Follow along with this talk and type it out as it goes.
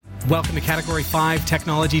Welcome to Category 5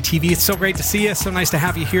 Technology TV. It's so great to see you. So nice to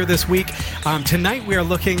have you here this week. Tonight we are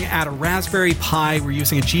looking at a Raspberry Pi. We're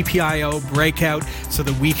using a GPIO breakout so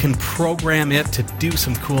that we can program it to do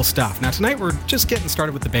some cool stuff. Now tonight we're just getting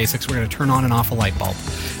started with the basics. We're going to turn on and off a light bulb.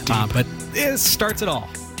 But it starts it all.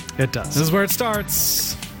 It does. This is where it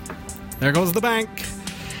starts. There goes the bank.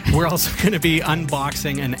 We're also going to be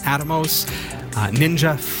unboxing an Atomos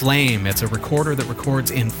Ninja Flame. It's a recorder that records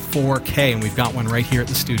in 4K, and we've got one right here at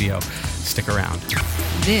the studio. Stick around.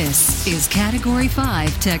 This is Category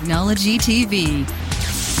 5 Technology TV.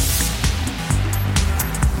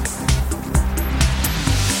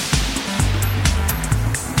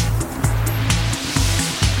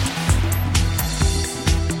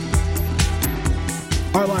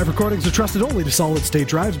 Our live recordings are trusted only to solid-state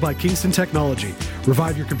drives by Kingston Technology.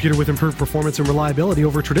 Revive your computer with improved performance and reliability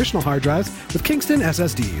over traditional hard drives with Kingston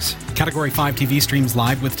SSDs. Category 5 TV streams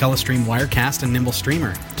live with Telestream Wirecast and Nimble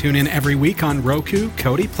Streamer. Tune in every week on Roku,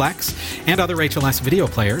 Kodi, Plex, and other HLS video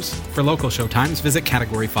players. For local showtimes, visit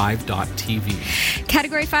Category5.tv.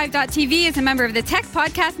 Category5.tv is a member of the Tech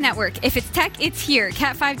Podcast Network. If it's tech, it's here.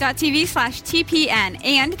 Cat5.tv/TPN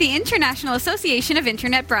and the International Association of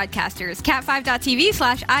Internet Broadcasters.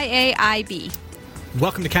 Cat5.tv/IAIB.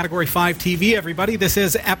 Welcome to Category 5 TV, everybody. This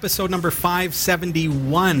is episode number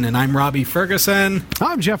 571, and I'm Robbie Ferguson.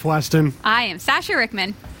 I'm Jeff Weston. I am Sasha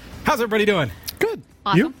Rickman. How's everybody doing? Good.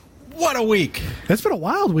 Awesome. You? What a week. It's been a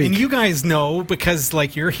wild week. And you guys know because,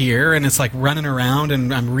 you're here, and it's running around,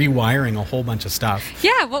 and I'm rewiring a whole bunch of stuff.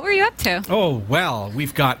 Yeah, what were you up to? Oh, well,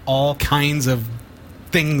 we've got all kinds of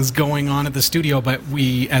things going on at the studio, but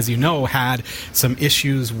we, as you know, had some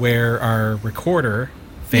issues where our recorder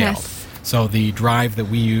failed. Yes. So the drive that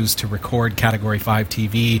we use to record Category 5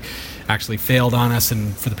 TV actually failed on us,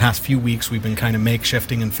 and for the past few weeks we've been kind of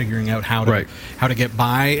makeshifting and figuring out how to get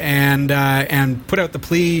by, and put out the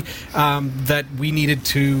plea that we needed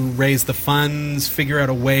to raise the funds, figure out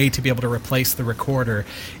a way to be able to replace the recorder.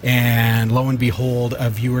 And lo and behold,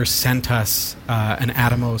 a viewer sent us an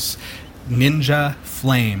Atomos Ninja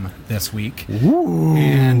Flame this week. Ooh.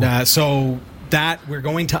 And so that we're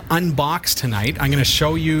going to unbox tonight. I'm going to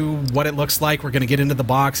show you what it looks like. We're going to get into the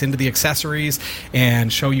box, into the accessories,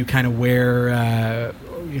 and show you kind of where,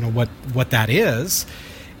 what that is.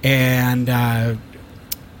 And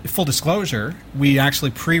full disclosure, we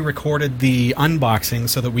actually pre-recorded the unboxing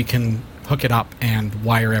so that we can hook it up and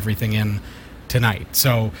wire everything in tonight.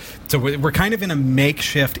 So we're kind of in a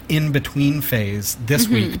makeshift in-between phase this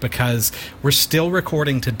week because we're still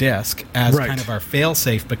recording to disk as kind of our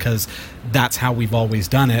fail-safe, because that's how we've always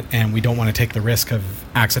done it, and we don't want to take the risk of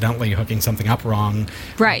accidentally hooking something up wrong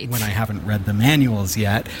when I haven't read the manuals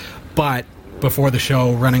yet. But before the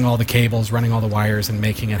show, running all the cables, running all the wires, and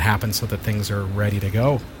making it happen so that things are ready to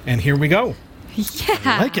go. And here we go. Yeah.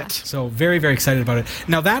 I like it. So very, very excited about it.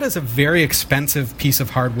 Now, that is a very expensive piece of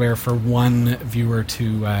hardware for one viewer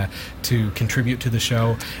to contribute to the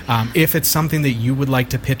show. If it's something that you would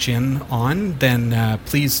like to pitch in on, then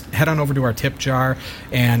please head on over to our tip jar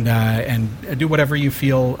and do whatever you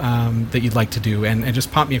feel that you'd like to do. And just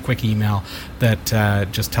pop me a quick email that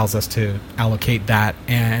just tells us to allocate that.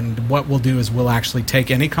 And what we'll do is we'll actually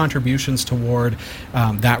take any contributions toward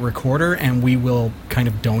that recorder, and we will kind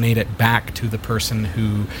of donate it back to the person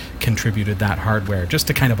who contributed that hardware, just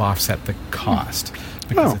to kind of offset the cost,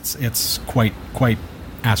 because it's quite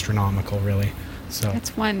astronomical, really. So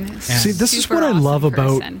That's one. See, this is what I love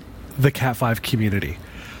about the Cat 5 community.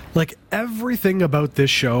 Everything about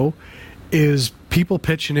this show is people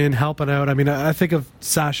pitching in, helping out. I mean, I think of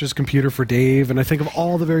Sasha's computer for Dave, and I think of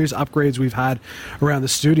all the various upgrades we've had around the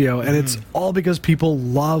studio, and it's all because people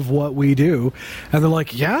love what we do, and they're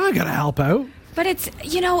like, yeah, I gotta help out. But it's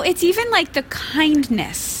even the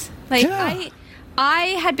kindness. I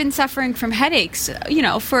had been suffering from headaches,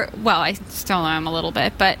 I still am a little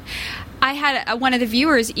bit, but I had one of the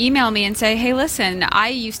viewers email me and say, hey, listen, I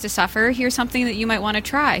used to suffer. Here's something that you might want to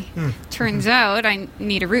try. Turns out I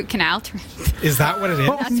need a root canal. Is that what it is?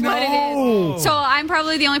 That's what it is. So I'm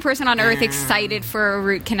probably the only person on earth excited for a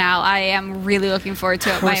root canal. I am really looking forward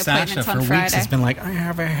to it. My appointment's on Friday. Weeks has been like, I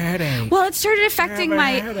have a headache. Well, it started affecting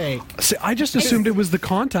my headache. See, I just assumed it was the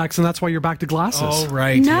contacts, and that's why you're back to glasses. Oh,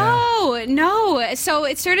 right. No. So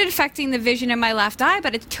it started affecting the vision in my left eye,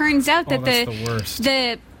 but it turns out that that's the worst.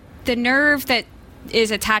 The nerve that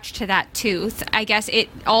is attached to that tooth, I guess it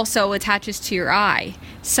also attaches to your eye.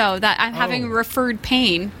 So that I'm having referred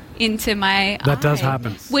pain into my eye. That does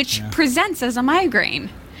happen. Which presents as a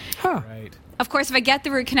migraine. Huh. Right. Of course, if I get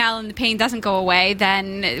the root canal and the pain doesn't go away,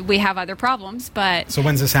 then we have other problems. But So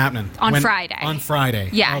when's this happening? On Friday. On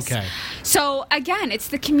Friday. Yes. Okay. So again, it's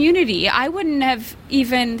the community. I wouldn't have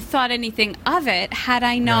even thought anything of it had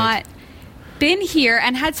I not been here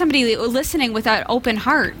and had somebody listening with an open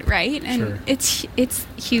heart, right? And it's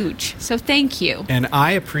huge. So thank you. And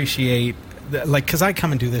I appreciate, because I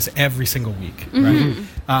come and do this every single week, right?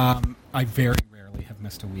 I very rarely have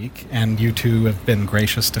missed a week, and you two have been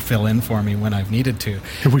gracious to fill in for me when I've needed to.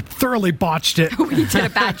 And we thoroughly botched it. We did a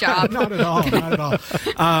bad job. Not at all, not at all.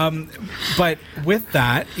 But with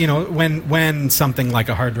that, when something like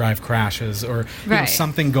a hard drive crashes, or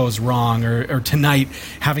something goes wrong, or tonight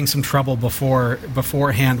having some trouble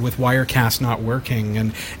beforehand with Wirecast not working,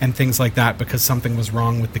 and things like that because something was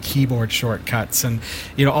wrong with the keyboard shortcuts, and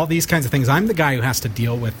all these kinds of things. I'm the guy who has to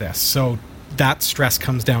deal with this, so that stress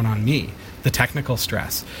comes down on me, the technical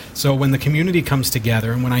stress. So when the community comes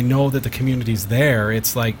together, and when I know that the community's there,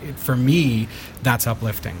 it's like, for me, that's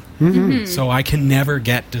uplifting. So I can never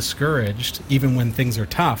get discouraged, even when things are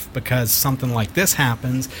tough, because something like this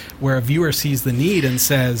happens where a viewer sees the need and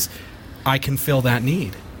says, I can fill that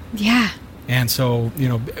need. Yeah. And so,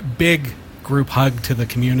 big group hug to the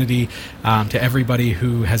community, to everybody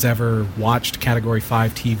who has ever watched Category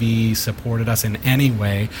 5 TV, supported us in any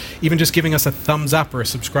way. Even just giving us a thumbs up or a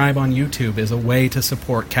subscribe on YouTube is a way to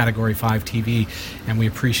support Category 5 TV, and we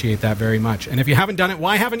appreciate that very much. And if you haven't done it,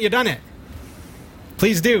 why haven't you done it?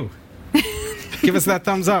 Please do. Give us that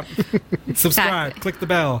thumbs up. Subscribe. Click the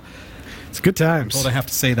bell. It's good times. I'm told I have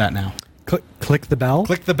to say that now. Click the bell?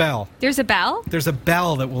 Click the bell. There's a bell? There's a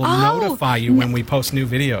bell that will notify you when we post new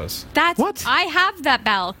videos. That's what? I have that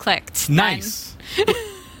bell clicked. Nice.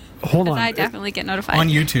 Hold on. I definitely get notified. On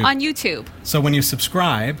YouTube. On YouTube. So when you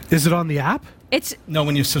subscribe... Is it on the app? No,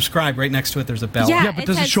 when you subscribe, right next to it, there's a bell. Yeah, but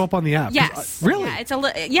does it show up on the app? Yes. Really?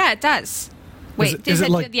 Yeah, it does. Wait, is it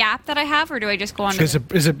like the app that I have, or do I just go on? Is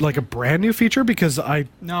it like a brand new feature? Because I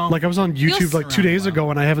was on YouTube like 2 days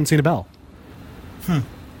ago and I haven't seen a bell.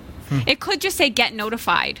 It could just say get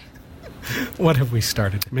notified. What have we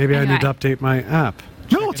started? Maybe I need to update my app.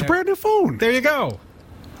 No, it's a brand new phone. There you go.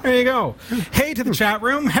 There you go. Hey to the chat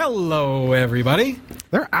room. Hello, everybody.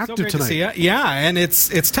 They're active so great tonight. To see you. Yeah, and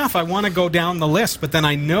it's tough. I want to go down the list, but then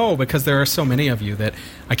I know, because there are so many of you, that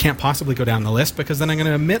I can't possibly go down the list, because then I'm going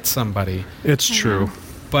to omit somebody. It's true.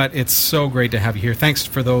 But it's so great to have you here. Thanks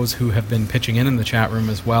for those who have been pitching in the chat room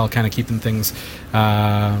as well, kind of keeping things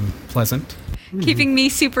pleasant. Keeping me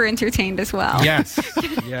super entertained as well. Yes.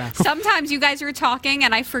 Yeah. Sometimes you guys are talking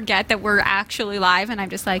and I forget that we're actually live, and I'm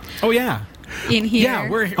just like, oh yeah, in here. Yeah,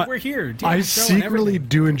 we're here. I secretly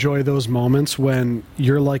do enjoy those moments when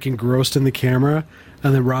you're like engrossed in the camera,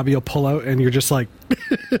 and then Robbie will pull out, and you're just like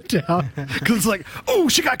down, because it's like, oh,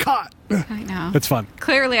 she got caught. I know. It's fun.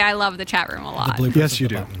 Clearly, I love the chat room a lot. Yes, you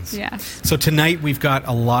do. Buttons. Yes. So tonight we've got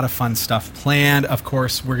a lot of fun stuff planned. Of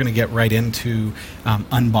course, we're going to get right into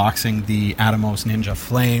unboxing the Atomos Ninja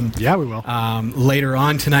Flame. Yeah, we will. Later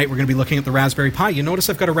on tonight, we're going to be looking at the Raspberry Pi. You notice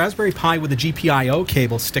I've got a Raspberry Pi with a GPIO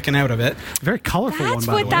cable sticking out of it. Very colorful one, by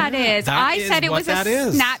the way. That's what that is. I said it was a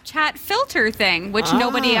Snapchat filter thing, which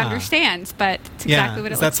nobody understands, but it's exactly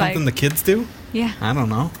what it looks like. Is that something the kids do? Yeah. I don't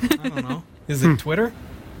know. Is it Twitter?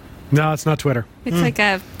 No, it's not Twitter. It's like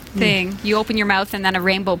a thing. You open your mouth and then a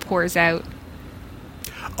rainbow pours out.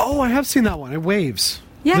 Oh, I have seen that one. It waves.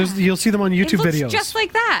 Yeah. You'll see them on YouTube it looks videos. just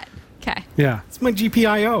like that. Okay. Yeah. It's my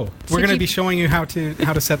GPIO. We're going to be showing you how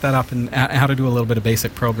to set that up and how to do a little bit of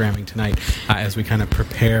basic programming tonight as we kind of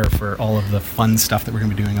prepare for all of the fun stuff that we're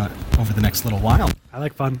going to be doing over the next little while. I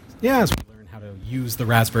like fun. Yeah, as we learn how to use the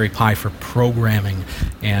Raspberry Pi for programming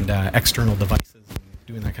and external devices.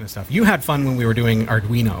 Doing that kind of stuff. You had fun when we were doing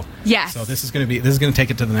Arduino. Yes. So this is going to take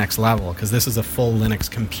it to the next level, because this is a full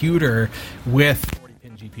Linux computer with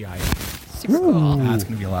 40-pin GPIO. Super cool. It's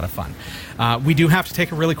going to be a lot of fun. We do have to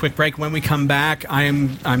take a really quick break. When we come back,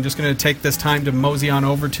 I'm just going to take this time to mosey on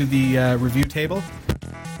over to the review table,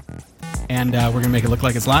 and we're going to make it look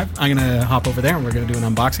like it's live. I'm going to hop over there, and we're going to do an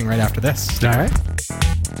unboxing right after this. All right.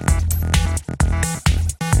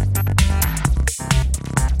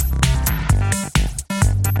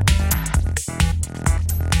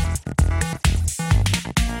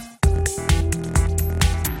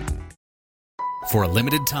 For a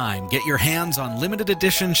limited time, get your hands on limited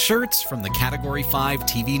edition shirts from the Category 5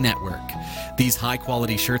 TV network. These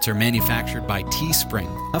high-quality shirts are manufactured by Teespring,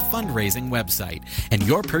 a fundraising website, and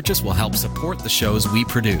your purchase will help support the shows we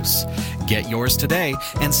produce. Get yours today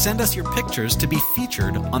and send us your pictures to be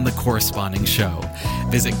featured on the corresponding show.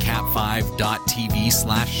 Visit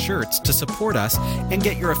cat5.tv/shirts to support us and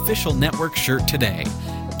get your official network shirt today.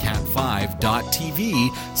 Cat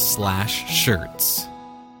category5.tv/shirts.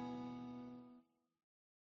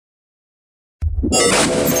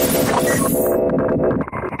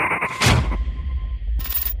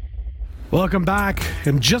 Welcome back.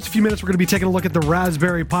 In just a few minutes, we're going to be taking a look at the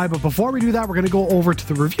Raspberry Pi. But before we do that, we're going to go over to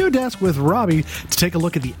the review desk with Robbie to take a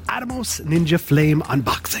look at the Atomos Ninja Flame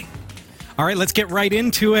unboxing. All right, let's get right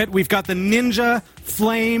into it. We've got the Ninja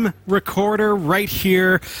Flame recorder right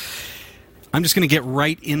here. I'm just going to get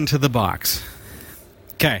right into the box.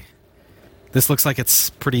 Okay. This looks like it's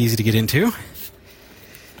pretty easy to get into.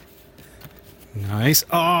 Nice.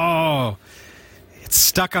 Oh, it's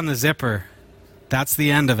stuck on the zipper. That's the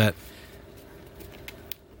end of it.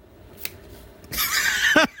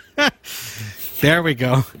 There we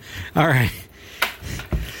go. All right.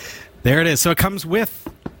 There it is. So it comes with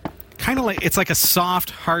kind of like, it's like a soft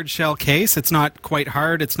hard shell case. It's not quite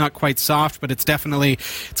hard. It's not quite soft, but it's got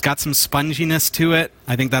some sponginess to it.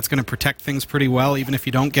 I think that's going to protect things pretty well, even if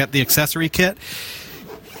you don't get the accessory kit.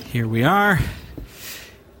 Here we are.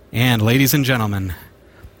 And ladies and gentlemen,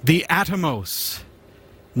 the Atomos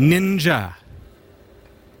Ninja.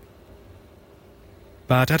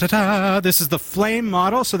 Ba-da-da-da. This is the Flame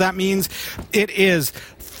model, so that means it is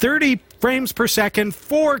 30 frames per second,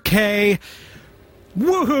 4K,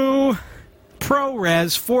 woohoo,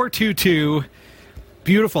 ProRes 422.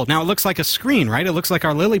 Beautiful. Now, it looks like a screen, right? It looks like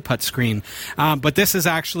our Lilliput screen. But this is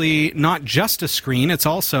actually not just a screen. It's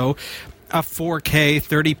also a 4K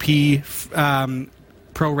 30p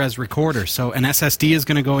ProRes recorder. So an SSD is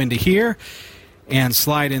going to go into here and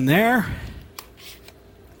slide in there.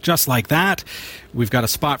 Just like that. We've got a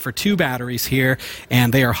spot for 2 batteries here,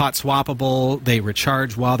 and they are hot swappable. They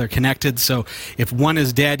recharge while they're connected, so if one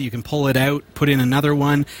is dead, you can pull it out, put in another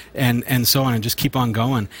one, and so on, and just keep on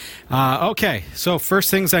going. Okay, so first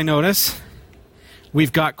things I notice,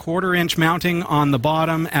 we've got 1/4-inch mounting on the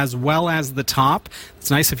bottom as well as the top.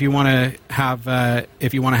 It's nice if you want to have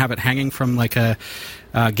it hanging from like a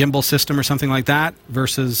gimbal system or something like that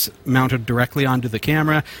versus mounted directly onto the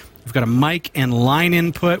camera. We've got a mic and line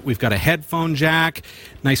input. We've got a headphone jack.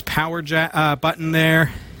 Nice power button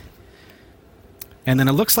there. And then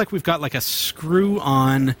it looks like we've got like a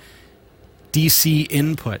screw-on DC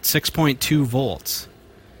input, 6.2 volts.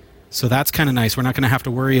 So that's kind of nice. We're not going to have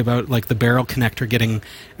to worry about like the barrel connector getting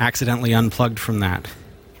accidentally unplugged from that.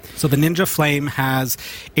 So the Ninja Flame has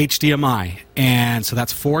HDMI, and so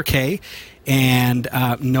that's 4K. And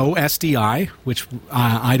no SDI, which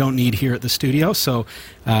I don't need here at the studio, so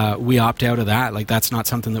we opt out of that. Like, that's not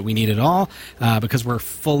something that we need at all because we're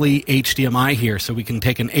fully HDMI here. So we can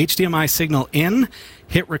take an HDMI signal in,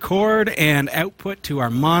 hit record, and output to our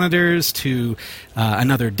monitors, to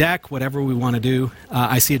another deck, whatever we want to do.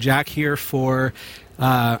 I see a jack here for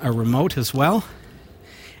a remote as well.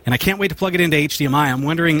 And I can't wait to plug it into HDMI. I'm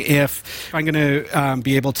wondering if I'm going to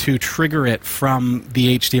be able to trigger it from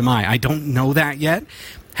the HDMI. I don't know that yet.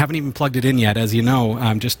 Haven't even plugged it in yet, as you know.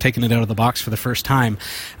 I'm just taking it out of the box for the first time.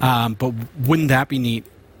 But wouldn't that be neat?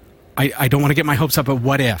 I don't want to get my hopes up, but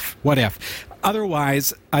what if? What if?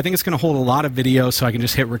 Otherwise, I think it's going to hold a lot of video, so I can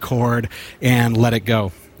just hit record and let it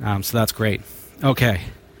go. So that's great. Okay,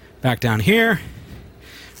 back down here.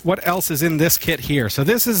 What else is in this kit here? So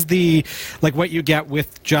this is what you get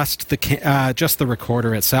with just the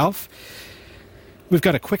recorder itself. We've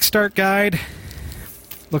got a quick start guide.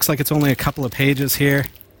 Looks like it's only a couple of pages here.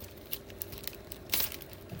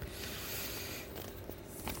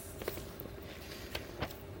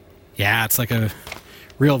 Yeah, it's like a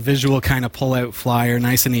real visual kind of pull-out flyer,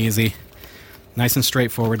 nice and easy. Nice and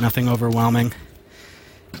straightforward, nothing overwhelming.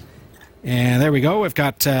 And there we go. We've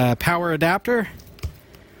got power adapter.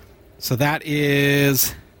 So that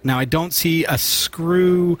is, now I don't see a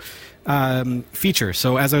screw feature.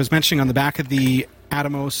 So as I was mentioning on the back of the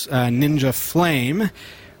Atomos Ninja Flame,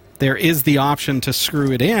 there is the option to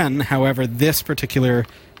screw it in. However, this particular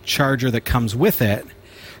charger that comes with it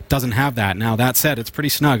doesn't have that. Now, that said, it's pretty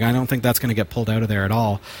snug. I don't think that's going to get pulled out of there at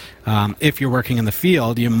all. If you're working in the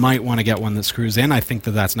field, you might want to get one that screws in. I think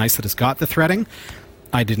that that's nice that it's got the threading.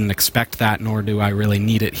 I didn't expect that, nor do I really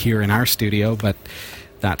need it here in our studio, but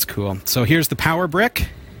that's cool. So here's the power brick,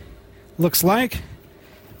 looks like.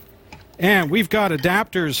 And we've got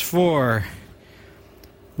adapters for,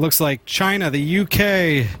 looks like China, the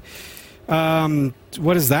UK,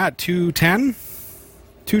 what is that, 210?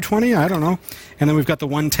 220? I don't know. And then we've got the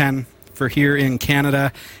 110 for here in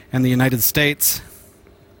Canada and the United States.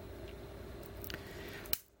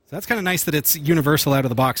 So that's kind of nice that it's universal out of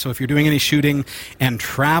the box. So if you're doing any shooting and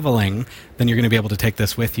traveling, then you're going to be able to take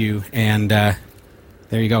this with you. And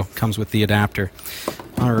there you go. Comes with the adapter.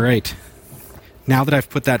 All right. Now that I've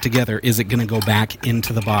put that together, is it going to go back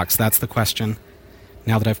into the box? That's the question.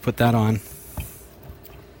 Now that I've put that on.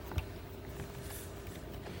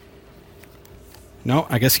 No,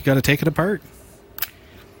 I guess you got to take it apart.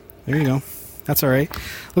 There you go. That's all right.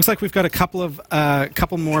 Looks like we've got a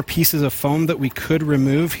couple more pieces of foam that we could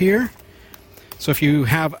remove here. So if you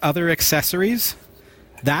have other accessories,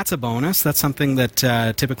 that's a bonus. That's something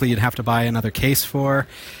that typically you'd have to buy another case for.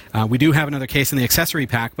 We do have another case in the accessory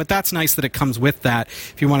pack, but that's nice that it comes with that.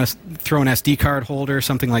 If you want to throw an SD card holder,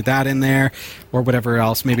 something like that in there, or whatever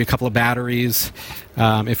else, maybe a couple of batteries,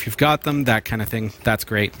 if you've got them, that kind of thing, that's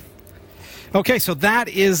great. Okay, so that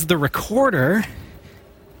is the recorder.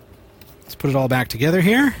 Let's put it all back together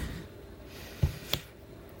here.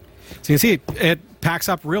 So you can see it packs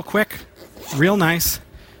up real quick, real nice.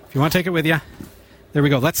 If you want to take it with you, there we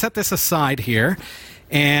go. Let's set this aside here,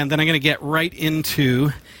 and then I'm going to get right into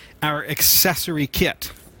our accessory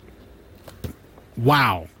kit.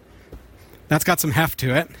 Wow. That's got some heft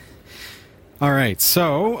to it. All right,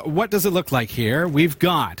 so what does it look like here? We've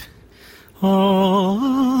got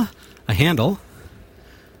a handle.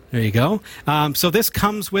 There you go. So this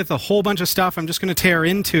comes with a whole bunch of stuff. I'm just going to tear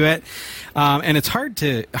into it, and it's hard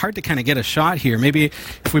to kind of get a shot here. Maybe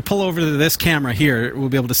if we pull over to this camera here, we'll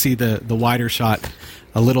be able to see the wider shot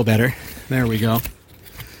a little better. There we go.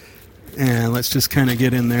 And let's just kind of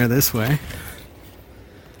get in there this way.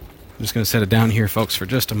 I'm just going to set it down here, folks, for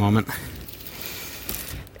just a moment.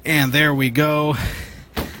 And there we go.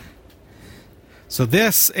 So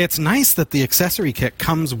it's nice that the accessory kit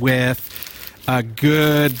comes with a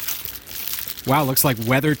good, wow, looks like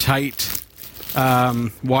weather-tight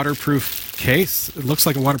waterproof case. It looks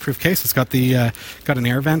like a waterproof case. It's got got an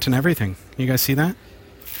air vent and everything. You guys see that?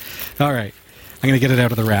 All right. I'm going to get it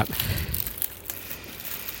out of the wrap.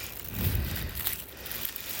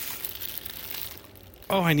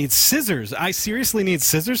 Oh, I need scissors. I seriously need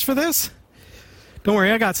scissors for this? Don't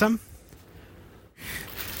worry, I got some.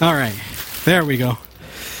 All right. There we go.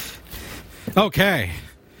 Okay.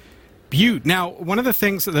 Beaut. Now, one of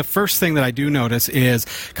the first thing that I do notice is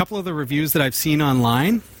a couple of the reviews that I've seen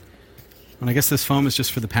online, and I guess this foam is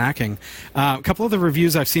just for the packing. A couple of the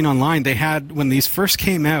reviews I've seen online, when these first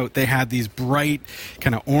came out, they had these bright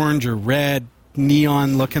kind of orange or red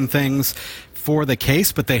neon-looking things for the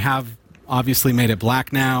case, but they have obviously made it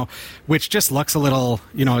black now, which just looks a little,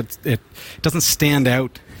 it doesn't stand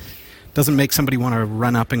out, doesn't make somebody want to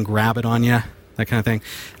run up and grab it on you, that kind of thing.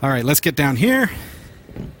 All right, let's get down here.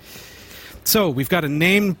 So we've got a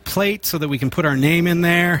name plate so that we can put our name in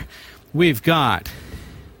there. We've got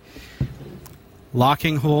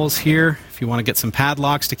locking holes here if you want to get some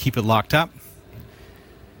padlocks to keep it locked up.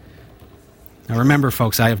 Now remember,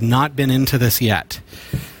 folks, I have not been into this yet,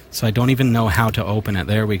 so I don't even know how to open it.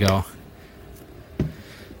 There we go.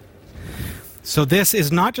 So this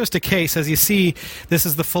is not just a case. As you see, this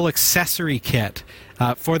is the full accessory kit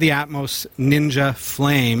for the Atmos Ninja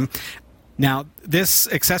Flame. Now, this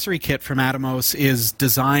accessory kit from Atmos is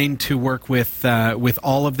designed to work with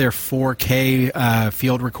all of their 4K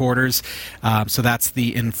field recorders. So that's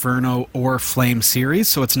the Inferno or Flame series.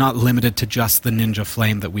 So it's not limited to just the Ninja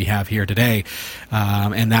Flame that we have here today.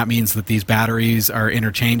 And that means that these batteries are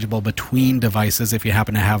interchangeable between devices if you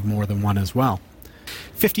happen to have more than one as well.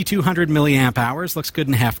 5,200 milliamp hours, looks good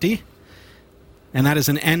and hefty. And that is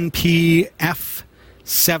an NPF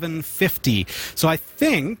 750. So I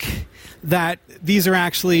think that these are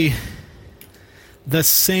actually the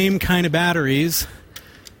same kind of batteries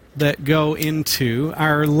that go into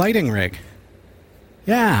our lighting rig.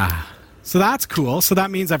 Yeah. So that's cool. So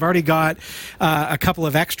that means I've already got a couple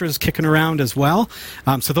of extras kicking around as well.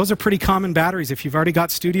 So those are pretty common batteries. If you've already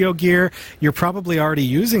got studio gear, you're probably already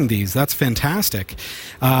using these. That's fantastic.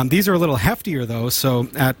 These are a little heftier, though. So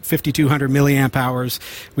at 5,200 milliamp hours,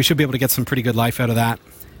 we should be able to get some pretty good life out of that.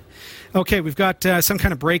 Okay, we've got some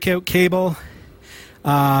kind of breakout cable.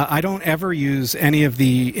 I don't ever use any of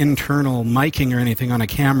the internal miking or anything on a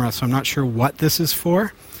camera, so I'm not sure what this is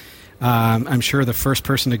for. I'm sure the first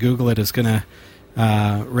person to Google it is going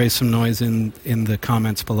to raise some noise in the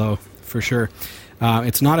comments below, for sure.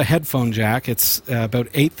 It's not a headphone jack. It's about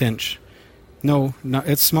 1/8 inch. No,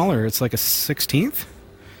 it's smaller. It's like a 1/16.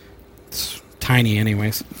 It's tiny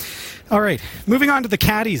anyways. All right, moving on to the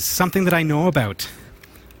caddies, something that I know about.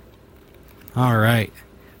 All right.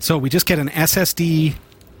 So we just get an SSD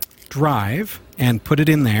drive and put it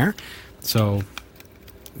in there. So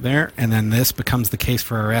there, and then this becomes the case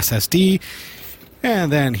for our SSD.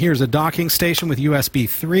 And then here's a docking station with USB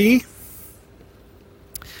 3,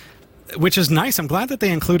 which is nice. I'm glad that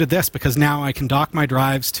they included this because now I can dock my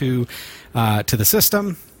drives to the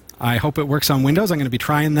system. I hope it works on Windows. I'm going to be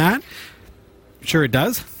trying that. sure it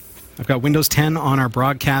does. I've got Windows 10 on our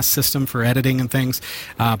broadcast system for editing and things,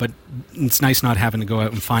 but it's nice not having to go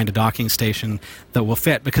out and find a docking station that will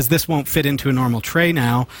fit, because this won't fit into a normal tray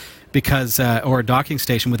now, or a docking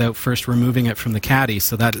station without first removing it from the caddy.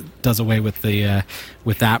 So that does away with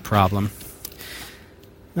that problem.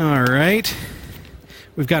 All right.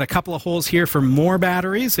 We've got a couple of holes here for more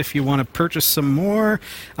batteries if you want to purchase some more.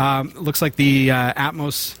 Looks like the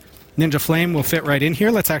Atmos Ninja Flame will fit right in here.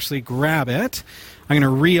 Let's actually grab it. I'm going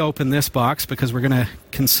to reopen this box because we're going to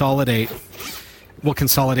consolidate. We'll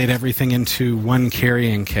consolidate everything into one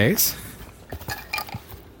carrying case.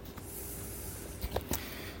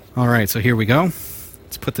 All right, so here we go.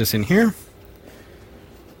 Let's put this in here.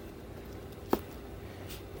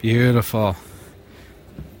 Beautiful.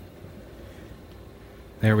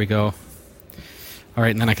 There we go. All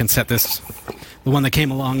right, and then I can set this, the one that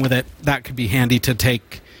came along with it. That could be handy to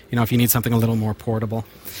take, if you need something a little more portable.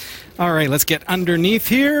 All right, let's get underneath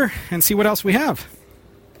here and see what else we have.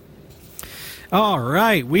 All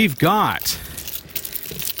right, we've got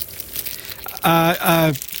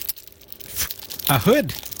a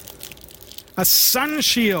hood, a sun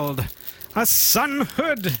shield, a sun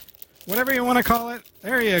hood, whatever you want to call it.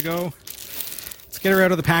 There you go. Let's get her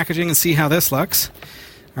out of the packaging and see how this looks.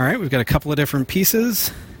 All right, we've got a couple of different pieces.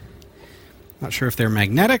 Not sure if they're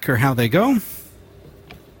magnetic or how they go.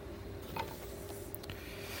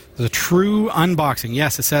 There's a true unboxing.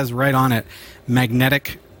 Yes, it says right on it,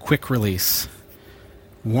 magnetic quick release.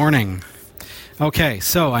 Warning. Okay,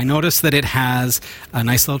 so I noticed that it has a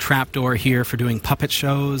nice little trapdoor here for doing puppet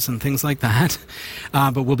shows and things like that.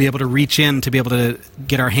 But we'll be able to reach in to be able to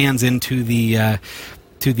get our hands into the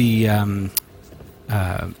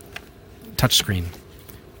touch screen.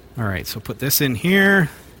 All right, so put this in here.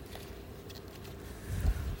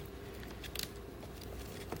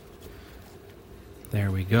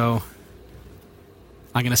 There we go.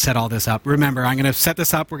 I'm going to set all this up. Remember, I'm going to set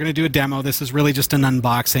this up. We're going to do a demo. This is really just an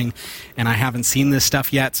unboxing, and I haven't seen this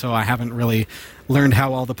stuff yet, so I haven't really learned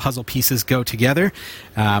how all the puzzle pieces go together.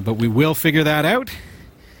 But we will figure that out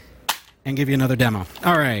and give you another demo.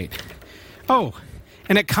 All right. Oh,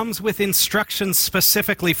 and it comes with instructions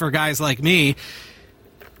specifically for guys like me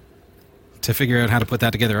to figure out how to put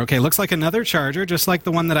that together. Okay, looks like another charger, just like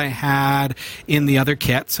the one that I had in the other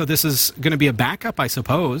kit. So this is going to be a backup, I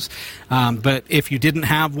suppose. But if you didn't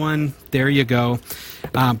have one, there you go.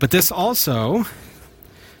 But this also,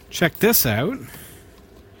 check this out.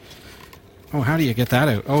 Oh, how do you get that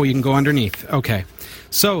out? Oh, you can go underneath. Okay.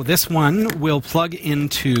 So this one will plug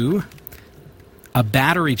into a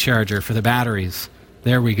battery charger for the batteries.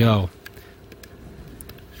 There we go.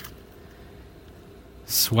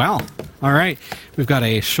 Swell. All right. We've got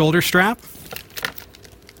a shoulder strap.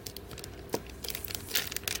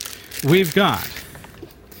 We've got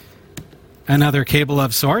another cable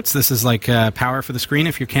of sorts. This is like power for the screen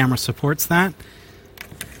if your camera supports that.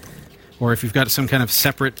 Or if you've got some kind of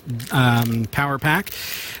separate power pack.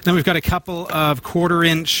 Then we've got a couple of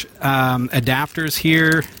 1/4-inch adapters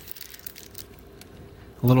here.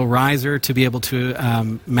 A little riser to be able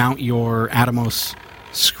to mount your Atmos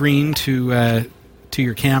screen to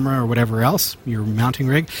your camera or whatever else, your mounting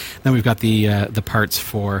rig. Then we've got the parts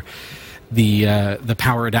for the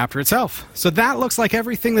power adapter itself. So that looks like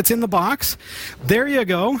everything that's in the box. There you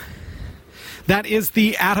go. That is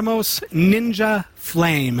the Atmos Ninja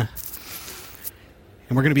Flame.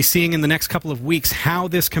 And we're going to be seeing in the next couple of weeks how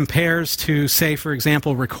this compares to, say, for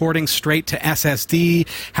example, recording straight to SSD,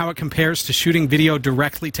 how it compares to shooting video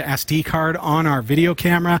directly to SD card on our video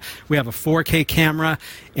camera. We have a 4K camera,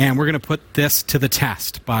 and we're going to put this to the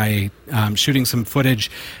test by shooting some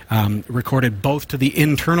footage recorded both to the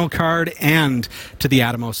internal card and to the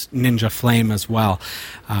Atmos Ninja Flame as well.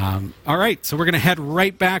 All right, so we're going to head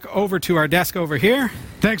right back over to our desk over here.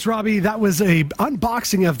 Thanks, Robbie. That was a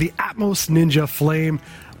unboxing of the Atmos Ninja Flame.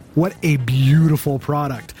 What a beautiful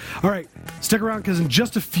product. All right, stick around because in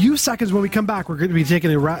just a few seconds when we come back, we're going to be take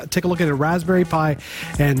a look at a Raspberry Pi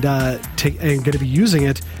and going to be using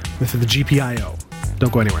it with the GPIO.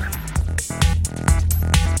 Don't go anywhere.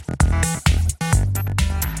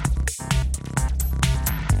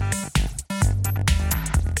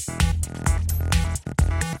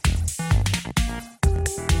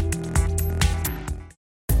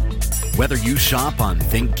 Whether you shop on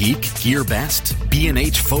ThinkGeek, GearBest,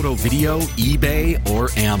 B&H Photo Video, eBay, or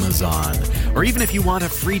Amazon, or even if you want a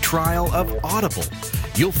free trial of Audible,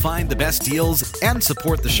 You'll find the best deals and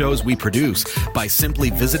support the shows we produce by simply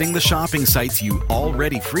visiting the shopping sites you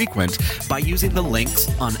already frequent by using the links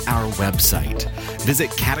on our website. Visit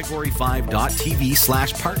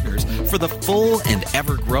category5.tv/partners for the full and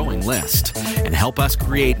ever-growing list and help us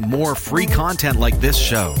create more free content like this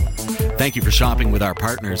show. Thank you for shopping with our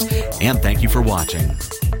partners, and thank you for watching.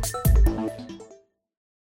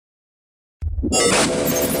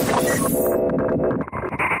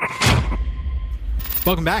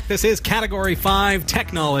 Welcome back. This is Category 5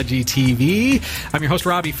 Technology TV. I'm your host,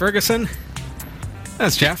 Robbie Ferguson.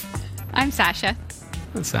 That's Jeff. I'm Sasha.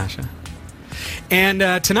 That's Sasha.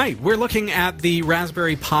 And tonight, we're looking at the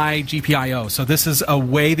Raspberry Pi GPIO. So this is a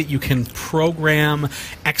way that you can program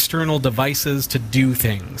external devices to do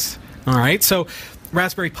things. All right? So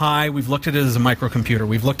Raspberry Pi, we've looked at it as a microcomputer.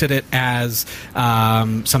 We've looked at it as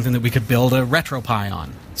something that we could build a RetroPie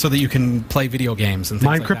on so that you can play video games and things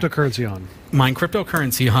Mine like cryptocurrency on. Mine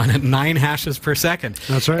cryptocurrency on at 9 hashes per second.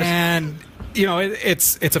 That's right. And, you know,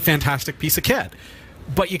 it's a fantastic piece of kit.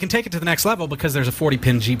 But you can take it to the next level because there's a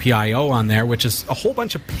 40-pin GPIO on there, which is a whole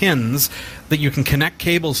bunch of pins that you can connect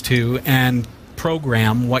cables to and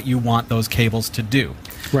program what you want those cables to do.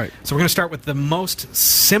 Right. So we're going to start with the most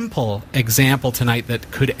simple example tonight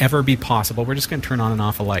that could ever be possible. We're just going to turn on and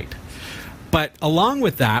off a light. But along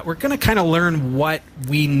with that, we're going to kind of learn what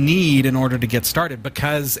we need in order to get started,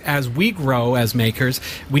 because as we grow as makers,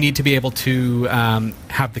 we need to be able to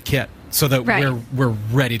have the kit so that we're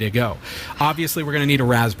ready to go. Obviously, we're going to need a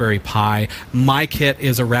Raspberry Pi. My kit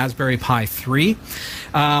is a Raspberry Pi 3.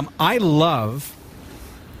 I love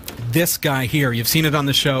this guy here. You've seen it on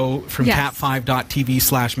the show from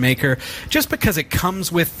cat5.tv/maker, just because it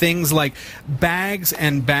comes with things like bags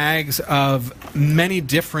and bags of many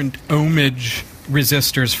different ohmage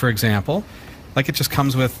resistors, for example. Like, it just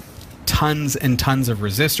comes with tons and tons of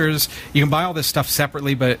resistors. You can buy all this stuff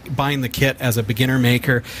separately, but buying the kit as a beginner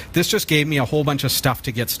maker, this just gave me a whole bunch of stuff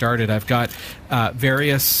to get started. I've got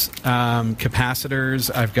various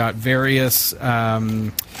capacitors. I've got various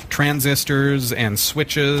transistors and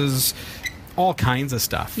switches, all kinds of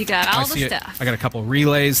stuff. You got all the stuff. I got a couple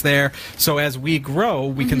relays there. So as we grow,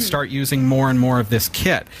 we can start using more and more of this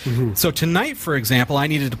kit. So tonight, for example, I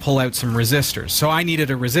needed to pull out some resistors. So I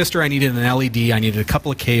needed a resistor, I needed an LED, I needed a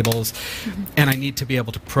couple of cables, and I need to be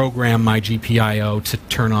able to program my GPIO to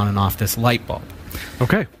turn on and off this light bulb.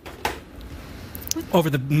 Okay. Over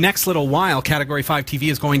the next little while, Category 5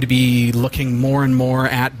 TV is going to be looking more and more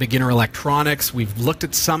at beginner electronics. We've looked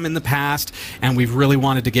at some in the past, and we've really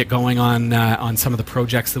wanted to get going on some of the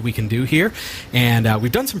projects that we can do here. And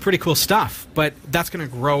we've done some pretty cool stuff, but that's going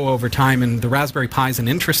to grow over time, and the Raspberry Pi is an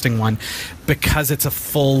interesting one because it's a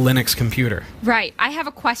full Linux computer. Right. I have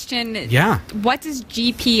a question. Yeah. What does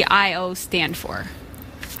GPIO stand for?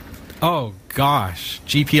 Oh, gosh.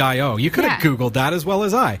 GPIO. You could have Googled that as well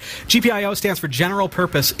as I. GPIO stands for General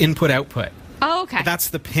Purpose Input-Output. Oh, okay. That's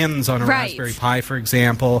the pins on a Raspberry Pi, for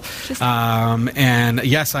example. And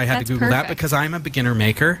yes, I had to Google that because I'm a beginner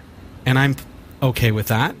maker, and I'm okay with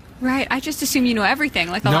that. Right. I just assume you know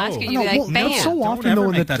everything. Like, I'll ask you, you'd be like, bam. So often,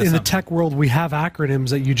 though, in the tech world, we have acronyms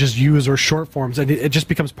that you just use or short forms, and it just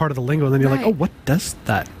becomes part of the lingo, and then you're like, oh, what does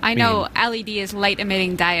that I know LED is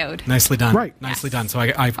light-emitting diode. Nicely done. Right. Nicely done. So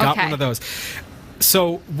I've got one of those.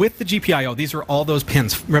 So with the GPIO, these are all those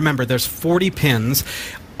pins. Remember, there's 40 pins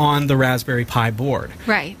on the Raspberry Pi board.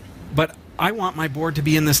 Right. But I want my board to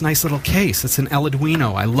be in this nice little case. It's an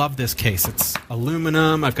Arduino. I love this case. It's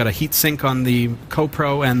aluminum. I've got a heat sink on the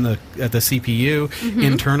CoPro and the CPU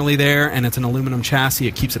internally there, and it's an aluminum chassis.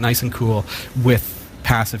 It keeps it nice and cool with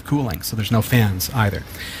passive cooling, so there's no fans either.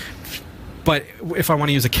 But if I want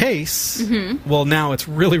to use a case, well, now it's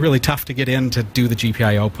really, really tough to get in to do the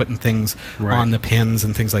GPIO, putting things on the pins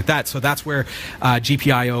and things like that. So that's where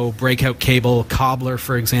GPIO breakout cable cobbler,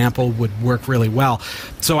 for example, would work really well.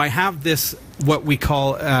 So I have this, what we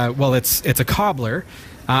call, well, it's a cobbler.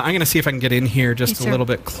 I'm going to see if I can get in here just a little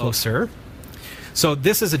bit closer. So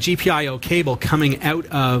this is a GPIO cable coming out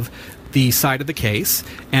of the side of the case,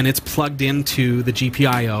 and it's plugged into the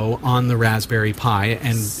GPIO on the Raspberry Pi,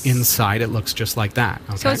 and inside it looks just like that.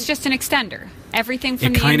 Okay? So it's just an extender. Everything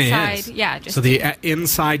from the inside. Is. Yeah. Just so the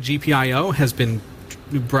inside GPIO has been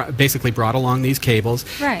basically brought along these cables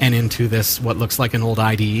and into this, what looks like an old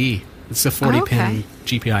IDE. It's a 40-pin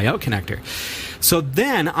GPIO connector. So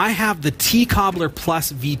then I have the T-Cobbler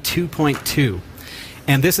Plus V2.2.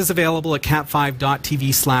 And this is available at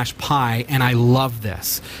cat5.tv/pi, and I love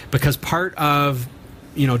this because part of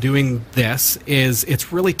doing this is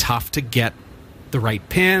it's really tough to get the right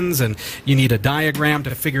pins, and you need a diagram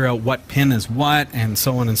to figure out what pin is what, and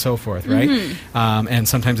so on and so forth, right? And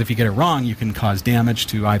sometimes if you get it wrong, you can cause damage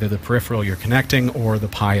to either the peripheral you're connecting or the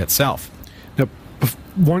Pi itself. Now,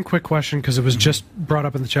 one quick question, because it was just brought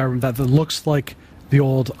up in the chat room that looks like the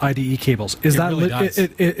old IDE cables. Is that really does.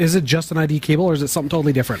 Is it just an IDE cable, or is it something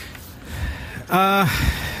totally different?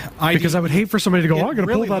 Because I would hate for somebody to go, I'm going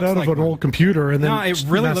to pull that out of an old computer and then. No, it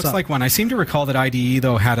really looks like one. I seem to recall that IDE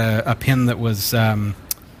though had a pin that was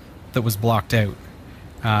blocked out.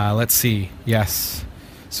 Let's see. Yes.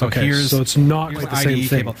 So okay, so it's not quite the same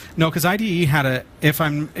thing. Cable. No, because IDE had a. If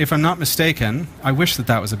I'm not mistaken, I wish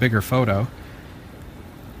that was a bigger photo.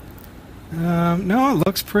 No, it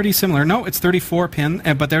looks pretty similar. No, it's 34 pin,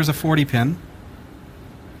 but there's a 40 pin.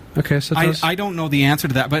 Okay, so I don't know the answer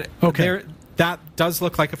to that, but okay. That does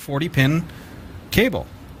look like a 40-pin cable.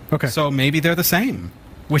 Okay. So maybe they're the same.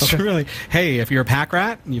 Which really, hey, if you're a pack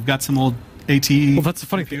rat and you've got some old AT Well, that's the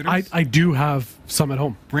funny thing. I do have some at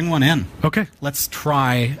home. Bring one in. Okay. Let's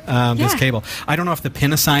try this cable. I don't know if the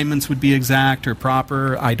pin assignments would be exact or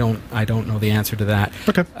proper. I don't know the answer to that.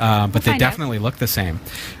 Okay. But they definitely look the same.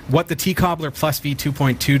 What the T-Cobbler Plus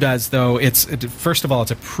V2.2 does, though, first of all,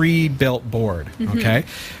 it's a pre-built board. Okay.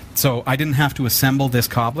 So I didn't have to assemble this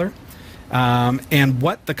cobbler. And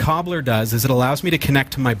what the cobbler does is it allows me to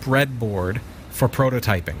connect to my breadboard for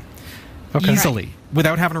prototyping easily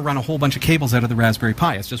without having to run a whole bunch of cables out of the Raspberry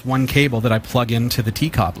Pi. It's just one cable that I plug into the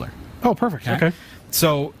T-Cobbler. Oh, perfect. Okay.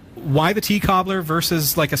 So why the T-Cobbler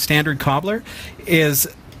versus like a standard cobbler is...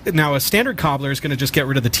 Now, a standard cobbler is going to just get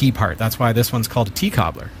rid of the T part. That's why this one's called a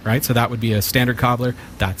T-Cobbler, right? So that would be a standard cobbler.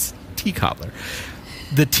 That's T-Cobbler.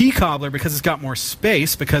 The T-Cobbler, because it's got more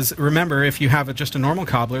space, because remember, if you have just a normal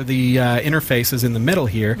cobbler, the interface is in the middle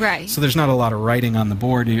here. Right. So there's not a lot of writing on the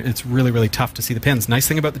board. It's really, really tough to see the pins. Nice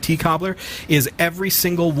thing about the T-Cobbler is every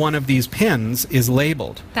single one of these pins is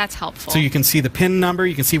labeled. That's helpful. So you can see the pin number.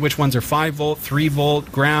 You can see which ones are 5 volt, 3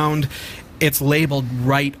 volt, ground. It's labeled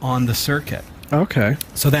right on the circuit. Okay.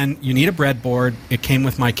 So then you need a breadboard. It came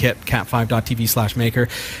with my kit, cat5.tv/maker.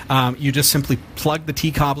 You just simply plug the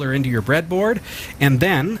T-Cobbler into your breadboard and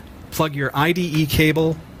then plug your IDE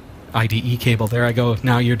cable. There I go.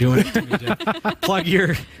 Now you're doing it to me, Jim. Plug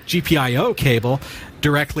your GPIO cable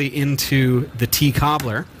directly into the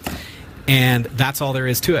T-Cobbler, and that's all there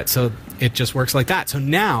is to it. So it just works like that. So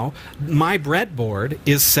now my breadboard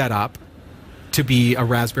is set up to be a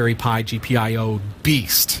Raspberry Pi GPIO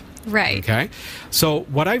beast. Right. Okay. So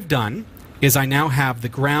what I've done is I now have the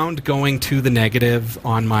ground going to the negative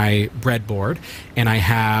on my breadboard, and I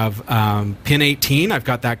have pin 18. I've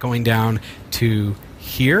got that going down to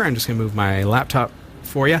here. I'm just going to move my laptop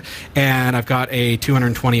for you. And I've got a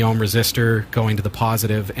 220 ohm resistor going to the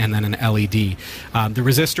positive, and then an LED. The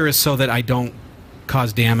resistor is so that I don't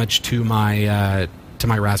cause damage to my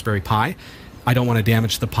Raspberry Pi. I don't want to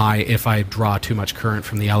damage the Pi if I draw too much current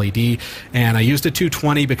from the LED. And I used a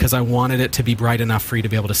 220 because I wanted it to be bright enough for you to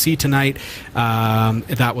be able to see tonight.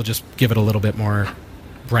 That will just give it a little bit more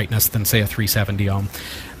brightness than, say, a 370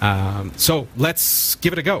 ohm. So let's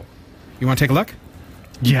give it a go. You want to take a look?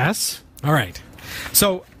 Yes. All right.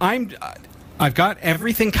 So I've got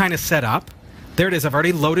everything kind of set up. There it is. I've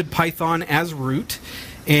already loaded Python as root.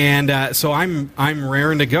 And so I'm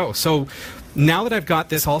raring to go. So now that I've got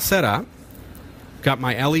this all set up, got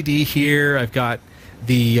my LED here, I've got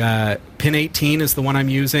the pin 18 is the one I'm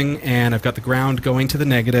using, and I've got the ground going to the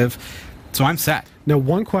negative, so I'm set. Now,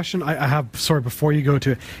 one question I have, sorry, before you go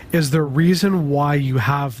to it, is there a reason why you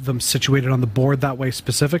have them situated on the board that way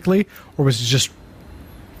specifically, or was it just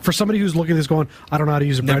for somebody who's looking at this going, I don't know how to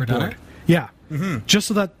use a breadboard? Yeah. Just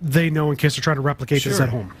so that they know in case they're trying to replicate this at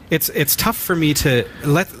home. It's tough for me to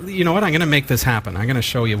you know what, I'm going to make this happen. I'm going to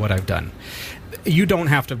show you what I've done. You don't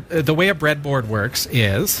have to, the way a breadboard works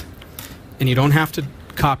is, and you don't have to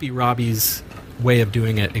copy Robbie's way of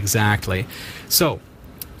doing it exactly. So,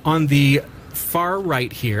 on the far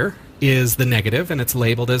right here is the negative, and it's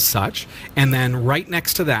labeled as such, and then right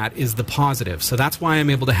next to that is the positive. So that's why I'm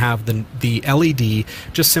able to have the LED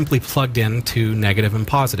just simply plugged into negative and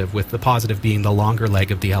positive, with the positive being the longer leg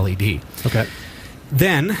of the LED. Okay.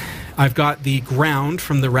 Then I've got the ground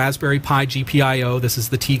from the Raspberry Pi GPIO. This is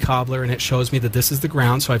the T-Cobbler, and it shows me that this is the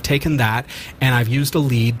ground. So I've taken that, and I've used a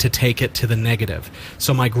lead to take it to the negative.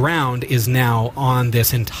 So my ground is now on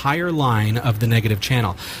this entire line of the negative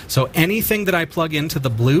channel. So anything that I plug into the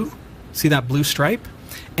blue, see that blue stripe?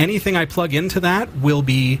 Anything I plug into that will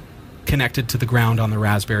be connected to the ground on the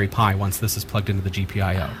Raspberry Pi once this is plugged into the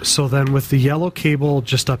GPIO. So then with the yellow cable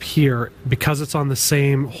just up here, because it's on the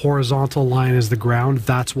same horizontal line as the ground,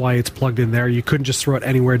 that's why it's plugged in there. You couldn't just throw it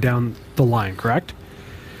anywhere down the line, correct?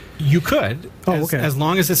 You could, okay. as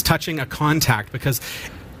long as it's touching a contact, because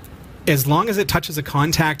as long as it touches a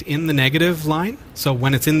contact in the negative line, so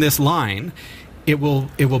when it's in this line, it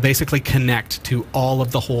will basically connect to all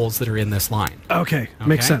of the holes that are in this line. Okay,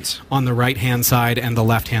 makes sense. On the right-hand side and the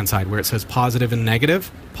left-hand side, where it says positive and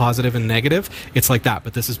negative, it's like that.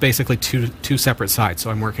 But this is basically two separate sides, so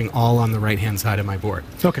I'm working all on the right-hand side of my board.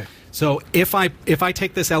 Okay. So if I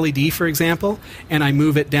take this LED, for example, and I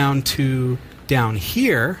move it down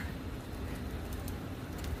here,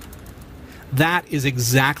 that is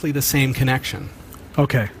exactly the same connection.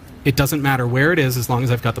 Okay. It doesn't matter where it is as long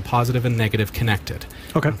as I've got the positive and negative connected.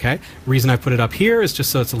 Okay. Reason I put it up here is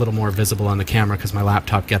just so it's a little more visible on the camera because my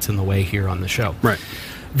laptop gets in the way here on the show. Right.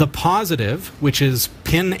 The positive, which is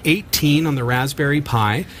pin 18 on the Raspberry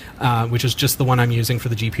Pi, which is just the one I'm using for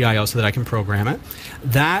the GPIO so that I can program it,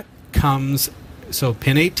 that comes, so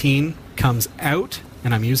pin 18 comes out,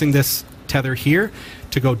 and I'm using this tether here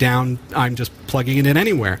to go down. I'm just plugging it in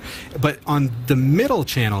anywhere. But on the middle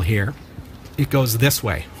channel here, it goes this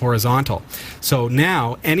way, horizontal. So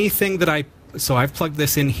now anything that I've plugged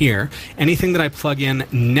this in here, anything that I plug in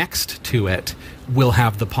next to it will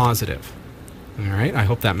have the positive. All right, I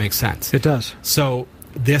hope that makes sense. It does. So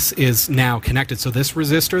this is now connected. So this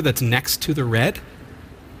resistor that's next to the red,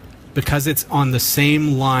 because it's on the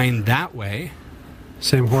same line that way.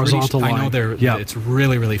 Same horizontal line. I know it's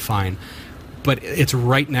really, really fine. But it's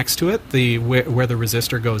right next to it, where the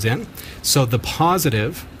resistor goes in. So the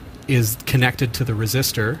positive is connected to the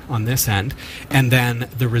resistor on this end, and then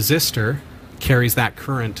the resistor carries that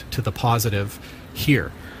current to the positive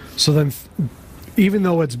here. So then, even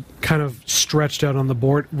though it's kind of stretched out on the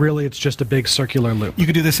board, really it's just a big circular loop. You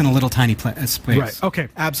could do this in a little tiny space. Right, okay.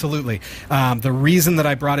 Absolutely. The reason that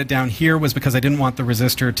I brought it down here was because I didn't want the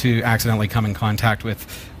resistor to accidentally come in contact with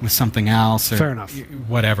something else. Or fair enough.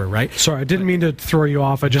 Whatever, right? Sorry, I didn't mean to throw you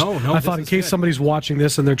off. I thought in case good. Somebody's watching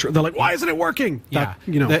this and they're like, why isn't it working? Yeah.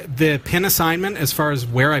 That, the pin assignment, as far as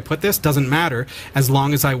where I put this, doesn't matter as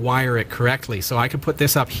long as I wire it correctly. So I could put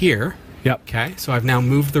this up here. Yep. Okay, so I've now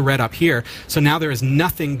moved the red up here. So now there is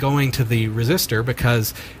nothing going to the resistor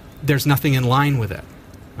because there's nothing in line with it.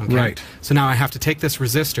 Okay? Right. So now I have to take this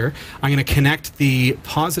resistor. I'm going to connect the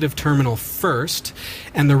positive terminal first.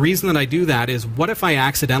 And the reason that I do that is, what if I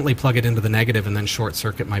accidentally plug it into the negative and then short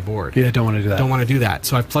circuit my board? Yeah, don't want to do that. Don't want to do that.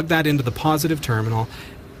 So I've plugged that into the positive terminal.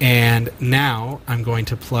 And now I'm going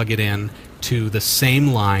to plug it in to the same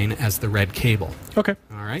line as the red cable. Okay.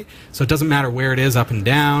 All right. So it doesn't matter where it is, up and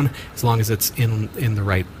down, as long as it's in the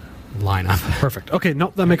right lineup. Perfect. Okay.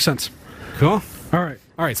 No, that makes sense. Cool. All right.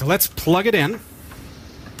 All right. So let's plug it in.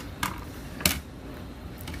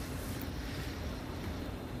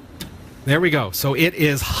 There we go. So it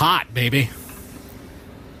is hot, baby.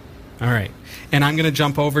 All right. And I'm going to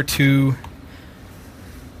jump over to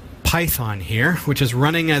Python here, which is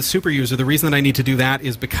running as super user. The reason that I need to do that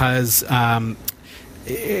is because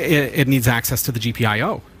it needs access to the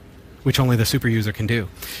GPIO, which only the super user can do.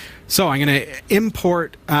 So I'm going to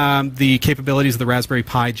import the capabilities of the Raspberry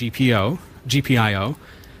Pi GPIO.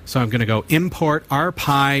 So I'm going to go import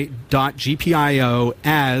rpi.gpio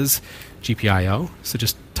as GPIO. So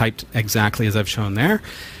just typed exactly as I've shown there.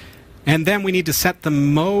 And then we need to set the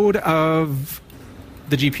mode of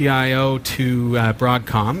the GPIO to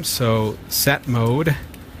Broadcom. So set mode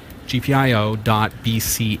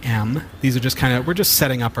GPIO.bcm. These are just we're just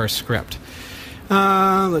setting up our script.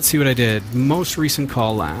 Let's see what I did. Most recent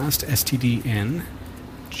call last, std in.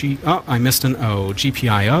 I missed an O.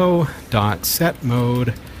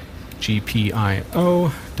 GPIO.setMode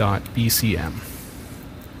GPIO.bcm.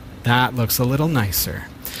 That looks a little nicer.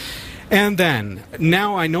 And then,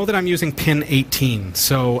 now I know that I'm using pin 18,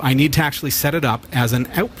 so I need to actually set it up as an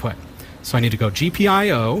output. So I need to go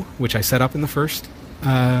GPIO, which I set up in the first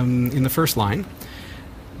line,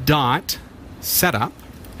 dot setup,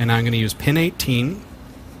 and I'm going to use pin 18,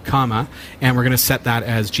 comma, and we're going to set that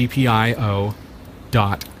as GPIO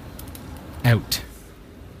dot out.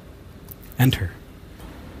 Enter.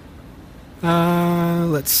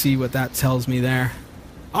 Let's see what that tells me there.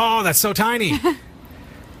 Oh, that's so tiny!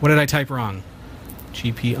 What did I type wrong?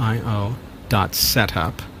 GPIO dot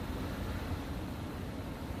setup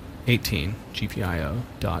 18 GPIO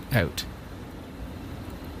dot out.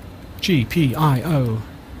 GPIO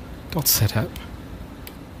dot setup.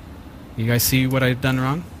 You guys see what I've done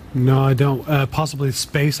wrong? No, I don't. Possibly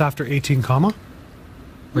space after 18 comma?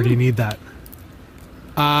 Or do you need that?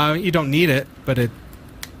 You don't need it, but it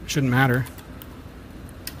shouldn't matter.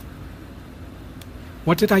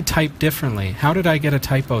 What did I type differently? How did I get a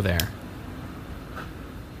typo there?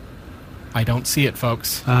 I don't see it,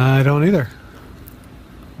 folks. I don't either.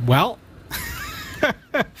 Well,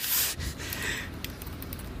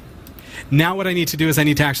 Now what I need to do is I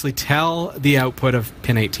need to actually tell the output of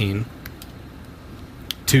pin 18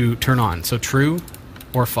 to turn on. So true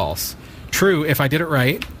or false. True, if I did it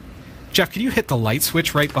right. Jeff, can you hit the light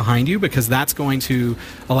switch right behind you? Because that's going to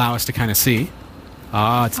allow us to kind of see.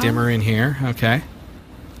 It's dimmer in here. Okay.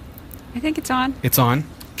 I think it's on. It's on.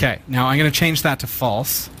 Okay. Now I'm going to change that to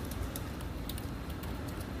false.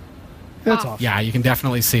 It's off. Yeah, you can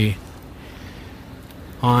definitely see.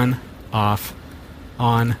 On, off,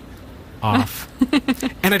 on, off.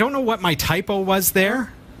 And I don't know what my typo was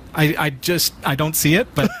there. I don't see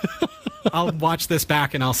it, but I'll watch this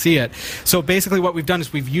back and I'll see it. So basically what we've done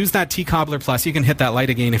is we've used that T-Cobbler Plus. You can hit that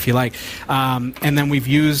light again if you like. And then we've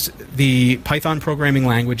used the Python programming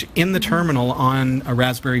language in the terminal on a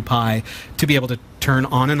Raspberry Pi to be able to turn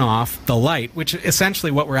on and off the light, which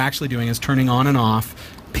essentially what we're actually doing is turning on and off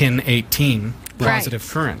pin 18, positive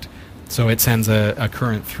current. So it sends a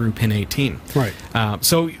current through pin 18. Right.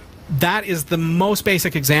 So that is the most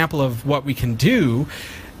basic example of what we can do.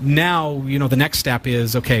 Now, the next step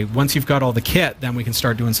is, okay, once you've got all the kit, then we can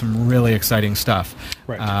start doing some really exciting stuff.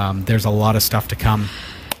 Right. There's a lot of stuff to come.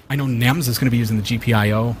 I know NEMS is going to be using the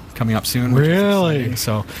GPIO coming up soon. Which really? Is exciting,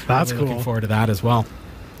 so that's really cool. Looking forward to that as well.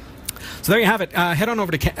 So there you have it. Head on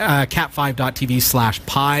over to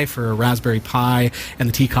cat5.tv/Pi for Raspberry Pi and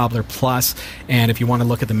the T-Cobbler Plus. And if you want to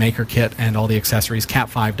look at the Maker Kit and all the accessories,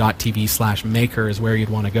 cat5.tv/Maker is where you'd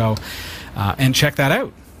want to go. And check that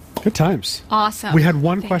out. Good times. Awesome. We had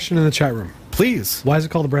one question in the chat room. Please. Why is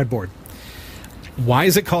it called a breadboard? Why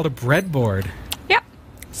is it called a breadboard? Yep.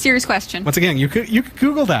 Serious question. Once again, you could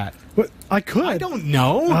Google that. What? I could. I don't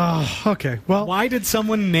know. Okay. Well, why did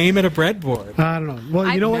someone name it a breadboard? I don't know. Well,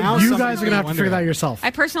 you know now what? You somebody guys are going to have to wonder figure that that. yourself.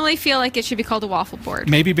 I personally feel like it should be called a waffle board.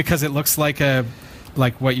 Maybe because it looks like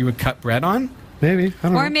what you would cut bread on? Maybe. I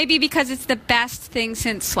don't know. Or maybe because it's the best thing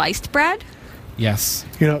since sliced bread. Yes.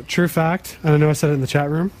 True fact, and I know I said it in the chat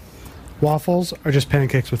room, waffles are just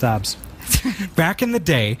pancakes with abs. Back in the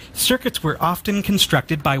day, circuits were often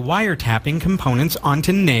constructed by wiretapping components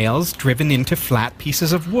onto nails driven into flat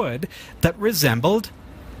pieces of wood that resembled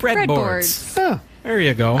breadboards. Yeah. There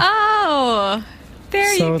you go. Oh,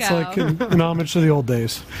 there So you it's go. like an homage to the old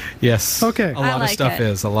days. Yes. Okay. A lot like of stuff it.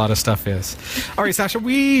 is. A lot of stuff is. All right, Sasha,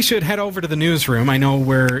 we should head over to the newsroom. I know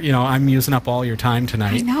I'm using up all your time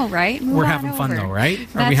tonight. I know, right? We're having fun, though, right?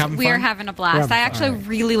 Are we having fun? We're having a blast. We're I having actually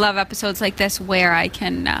really love episodes like this where I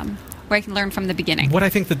can learn from the beginning. What I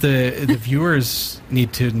think that the viewers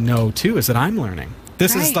need to know, too, is that I'm learning.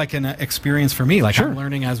 This is Right. like an experience for me. Like Sure. I'm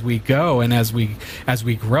learning as we go and as we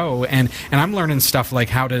grow, and I'm learning stuff like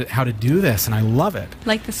how to do this, and I love it.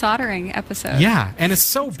 Like the soldering episode. Yeah, and it's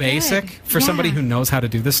so basic good. for somebody Yeah. who knows how to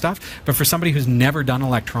do this stuff, but for somebody who's never done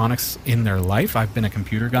electronics in their life, I've been a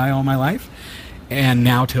computer guy all my life, and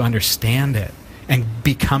now to understand it and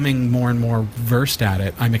becoming more and more versed at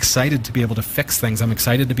it, I'm excited to be able to fix things. I'm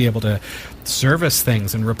excited to be able to service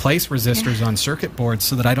things and replace resistors on circuit boards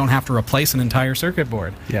so that I don't have to replace an entire circuit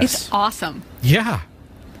board. Yes. It's awesome. Yeah,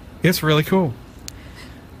 it's really cool.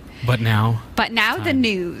 But now The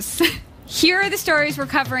news. Here are the stories we're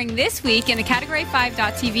covering this week in the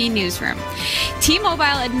Category5.tv newsroom.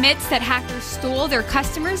 T-Mobile admits that hackers stole their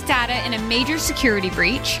customers' data in a major security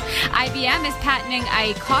breach. IBM is patenting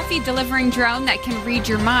a coffee-delivering drone that can read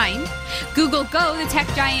your mind. Google Go, the tech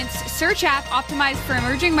giant's search app optimized for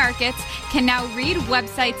emerging markets, can now read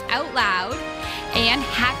websites out loud. And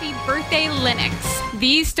happy birthday, Linux.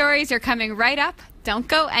 These stories are coming right up. Don't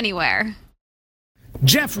go anywhere.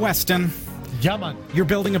 Jeff Weston, Yeah, man. you're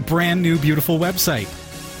building a brand new beautiful website,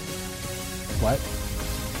 What?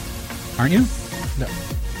 aren't you? No.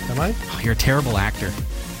 Am I? Oh, you're a terrible actor.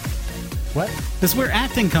 What? This is where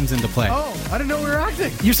acting comes into play. Oh, I didn't know we were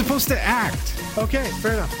acting. You're supposed to act. Okay,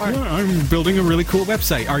 fair enough. All right. Yeah, I'm building a really cool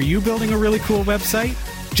website. Are you building a really cool website?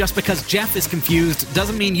 Just because Jeff is confused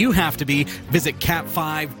doesn't mean you have to be. Visit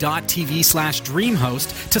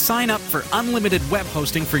cat5.tv/dreamhost to sign up for unlimited web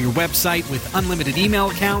hosting for your website with unlimited email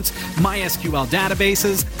accounts, MySQL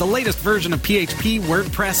databases, the latest version of PHP,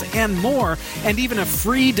 WordPress, and more, and even a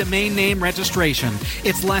free domain name registration.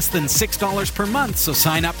 It's less than $6 per month, so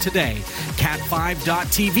sign up today.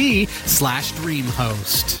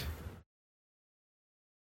 cat5.tv/dreamhost.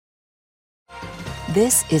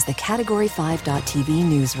 This is the Category5.tv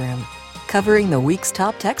newsroom, covering the week's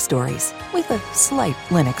top tech stories with a slight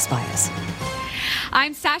Linux bias.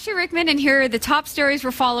 I'm Sasha Rickman, and here are the top stories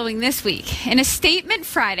we're following this week. In a statement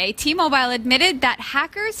Friday, T-Mobile admitted that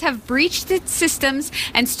hackers have breached its systems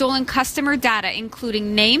and stolen customer data,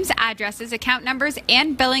 including names, addresses, account numbers,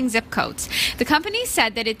 and billing zip codes. The company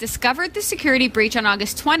said that it discovered the security breach on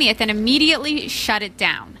August 20th and immediately shut it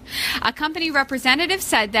down. A company representative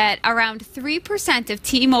said that around 3% of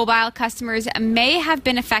T-Mobile customers may have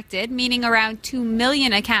been affected, meaning around 2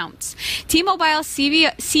 million accounts. T-Mobile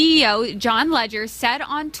CEO John Legere said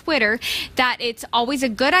on Twitter that it's always a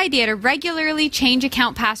good idea to regularly change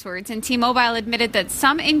account passwords, and T-Mobile admitted that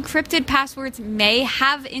some encrypted passwords may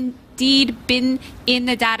have indeed been in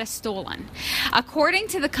the data stolen. According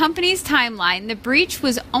to the company's timeline, the breach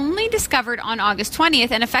was only discovered on August 20th,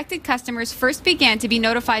 and affected customers first began to be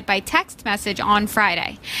notified by text message on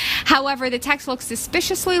Friday. However, the text looks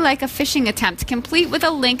suspiciously like a phishing attempt, complete with a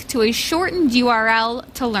link to a shortened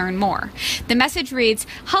URL to learn more. The message reads,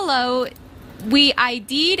 "Hello, we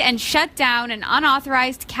ID'd and shut down an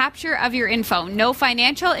unauthorized capture of your info. No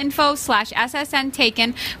financial info /SSN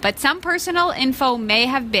taken, but some personal info may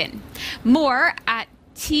have been. More at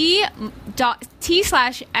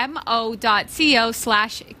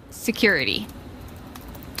t/mo.co/security."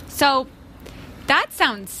 So that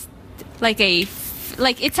sounds like it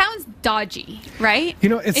sounds dodgy, right?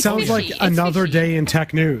 It sounds fishy. like another day in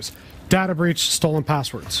tech news. Data breach, stolen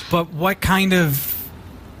passwords. But what kind of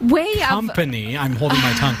company, I'm holding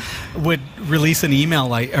my tongue, would release an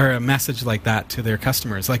email or a message like that to their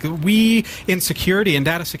customers? Like, we in security and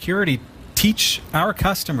data security teach our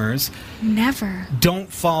customers, never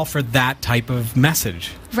don't fall for that type of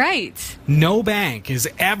message. Right. No bank is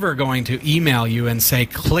ever going to email you and say,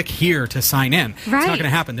 click here to sign in. It's not going to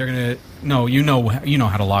happen. They're going to, no, you know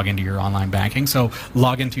how to log into your online banking, so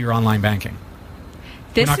log into your online banking.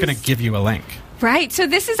 We're not going to give you a link. Right. So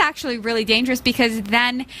this is actually really dangerous, because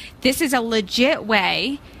then this is a legit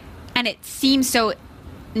way, and it seems so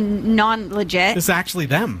non-legit. It's actually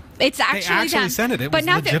them. It's actually them. They actually sent it. It but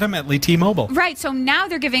was legitimately T-Mobile. Right. So now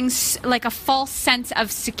they're giving like a false sense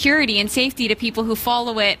of security and safety to people who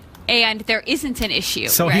follow it, and there isn't an issue.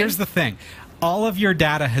 So here's the thing. All of your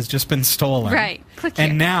data has just been stolen. Right. Click here.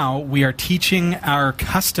 And now we are teaching our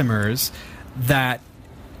customers that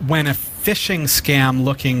when a phishing scam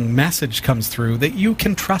looking message comes through, that you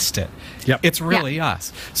can trust it. Yep. It's really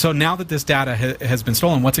us. So now that this data has been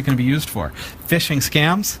stolen, what's it going to be used for? Phishing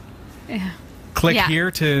scams? Yeah. Click here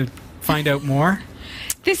to find out more?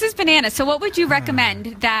 This is bananas. So what would you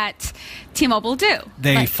recommend that T-Mobile do?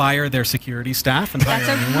 They fire their security staff and hire That's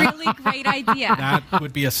a new a one? really great idea. That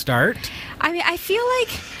would be a start. I mean, I feel like,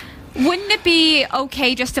 wouldn't it be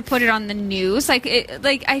okay just to put it on the news? How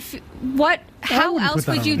else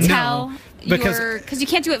would you tell because you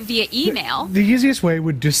can't do it via email. The easiest way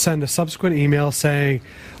would just send a subsequent email saying,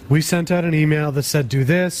 we sent out an email that said, do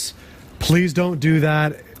this, please don't do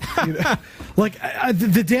that.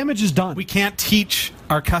 The damage is done. We can't teach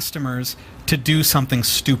our customers to do something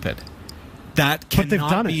stupid. That cannot they've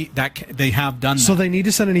done be. it. That they have done that. So they need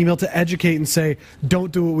to send an email to educate and say,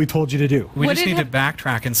 don't do what we told you to do. We just need to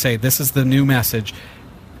backtrack and say, this is the new message.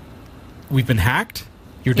 We've been hacked.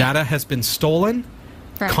 Your data has been stolen.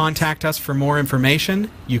 Right. Contact us for more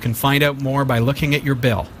information. You can find out more by looking at your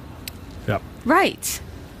bill. Yep. Right.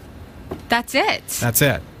 That's it. That's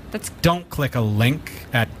it. Don't click a link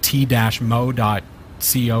at t-mo.co.uk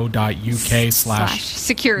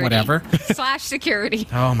 /security. Whatever. /security.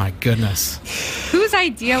 Oh, my goodness. Whose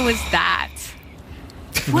idea was that?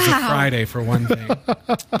 It was a Friday, for one thing.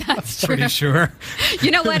 That's true. Pretty sure.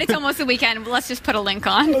 You know what? It's almost the weekend. Let's just put a link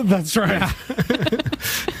on. That's right.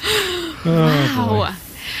 Wow.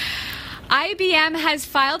 IBM has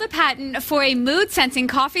filed a patent for a mood-sensing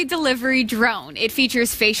coffee delivery drone. It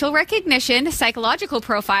features facial recognition, psychological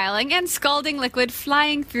profiling, and scalding liquid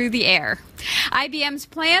flying through the air. IBM's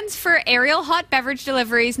plans for aerial hot beverage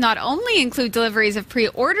deliveries not only include deliveries of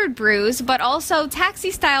pre-ordered brews, but also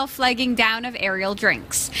taxi-style flagging down of aerial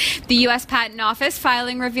drinks. The U.S. Patent Office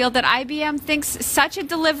filing revealed that IBM thinks such a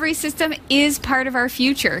delivery system is part of our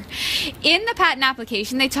future. In the patent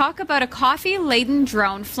application, they talk about a coffee-laden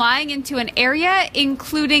drone flying into an area,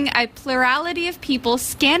 including a plurality of people,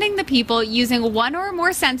 scanning the people using one or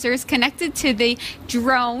more sensors connected to the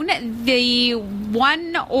drone, the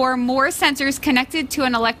one or more sensors connected to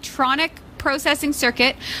an electronic processing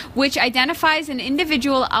circuit, which identifies an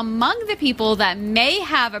individual among the people that may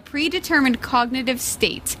have a predetermined cognitive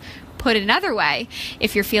state. Put another way,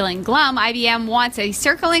 if you're feeling glum, IBM wants a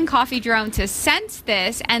circling coffee drone to sense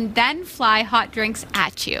this and then fly hot drinks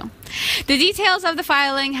at you. The details of the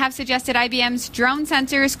filing have suggested IBM's drone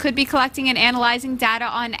sensors could be collecting and analyzing data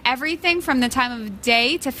on everything from the time of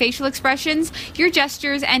day to facial expressions, your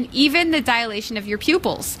gestures, and even the dilation of your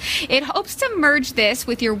pupils. It hopes to merge this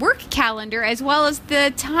with your work calendar as well as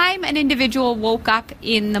the time an individual woke up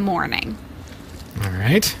in the morning. All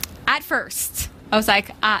right. At first, I was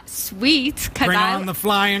like, sweet. Bring on the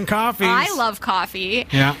flying coffees. I love coffee.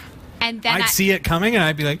 Yeah. And then I'd see it coming, and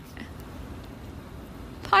I'd be like,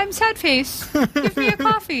 I'm sad face. Give me a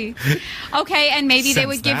coffee. Okay, and maybe they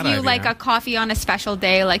would give you idea. like a coffee on a special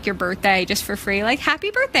day, like your birthday, just for free. Like,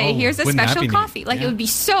 happy birthday. Oh, Here's a wouldn't that special be neat? coffee. Like, Yeah. it would be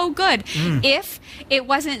so good if it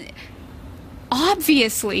wasn't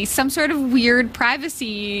obviously some sort of weird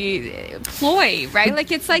privacy ploy, right? Like,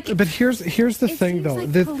 it's like... But here's the it thing, seems though.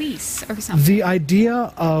 like The- police or something. The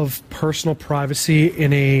idea of personal privacy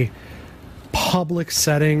in a public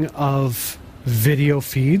setting of video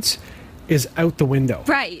feeds is out the window.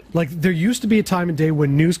 Right. Like, there used to be a time and day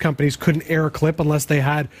when news companies couldn't air a clip unless they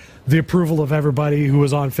had the approval of everybody who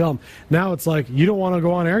was on film. Now it's like, you don't want to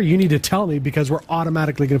go on air, you need to tell me because we're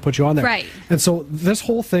automatically going to put you on there. Right. And so this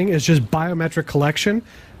whole thing is just biometric collection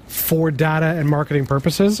for data and marketing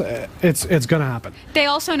purposes. It's going to happen. They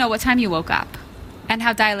also know what time you woke up and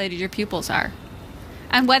how dilated your pupils are.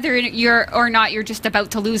 And whether you're or not, you're just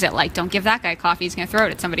about to lose it. Like, don't give that guy coffee. He's going to throw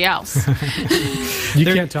it at somebody else. You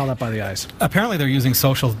can't tell that by the eyes. apparently they're using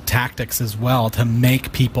social tactics as well to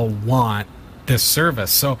make people want this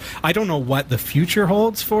service. So I don't know what the future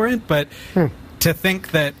holds for it, but to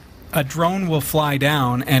think that a drone will fly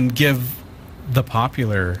down and give the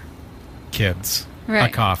popular kids a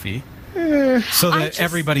Right. coffee. So that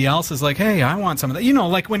everybody else is like, hey, I want some of that. You know,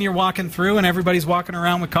 like when you're walking through and everybody's walking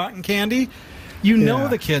around with cotton candy, you know Yeah.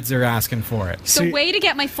 the kids are asking for it. The way to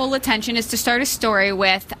get my full attention is to start a story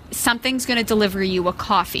with something's going to deliver you a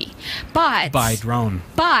coffee. But By drone.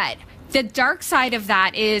 But the dark side of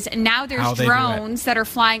that is now there's How they do it. drones that are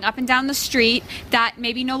flying up and down the street that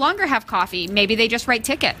maybe no longer have coffee. Maybe they just write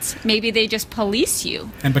tickets. Maybe they just police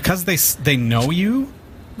you. And because they know you,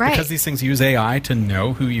 Right. because these things use AI to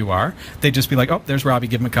know who you are, they just be like, oh, there's Robbie,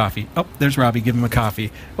 give him a coffee. Oh, there's Robbie, give him a coffee.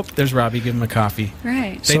 Oh, there's Robbie, give him a coffee.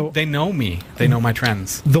 Right. They know me. They know my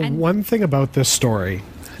trends. The one thing about this story,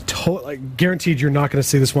 like, guaranteed you're not going to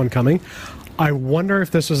see this one coming. I wonder if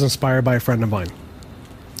this was inspired by a friend of mine.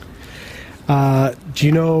 Do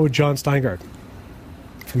you know John Steingard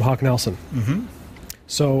from Hawk Nelson? Mm-hmm.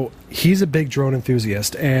 So he's a big drone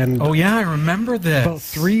enthusiast, and Oh, yeah, I remember this. about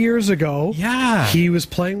 3 years ago, Yeah. he was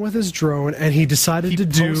playing with his drone, and he decided He to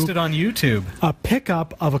do posted on YouTube. a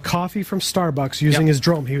pickup of a coffee from Starbucks using his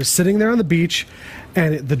drone. He was sitting there on the beach,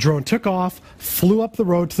 and the drone took off, flew up the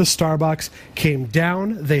road to the Starbucks, came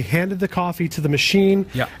down. They handed the coffee to the machine.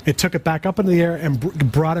 Yep. It took it back up into the air and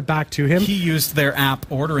brought it back to him. He used their app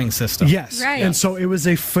ordering system. Yes. Right. And so it was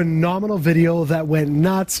a phenomenal video that went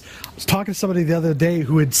nuts. I was talking to somebody the other day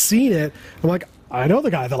who had seen it. I'm like, I know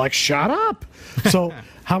the guy. They're like, shut up. So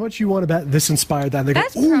how much you want to bet this inspired that? And they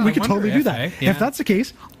That's go, ooh, pro- we could I wonder totally do if, that. eh? Yeah. If that's the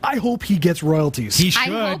case, I hope he gets royalties. He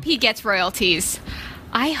should. I hope he gets royalties.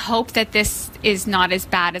 I hope that this is not as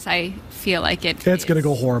bad as I feel like it It's is. going to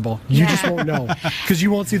go horrible. You just won't know because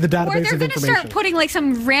you won't see the Or database they're of going to information. start putting like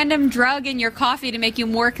some random drug in your coffee to make you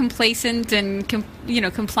more complacent and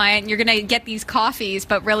compliant. You're going to get these coffees,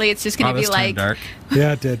 but really it's just going to this be turned like dark.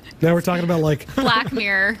 Yeah, it did. Now we're talking about like Black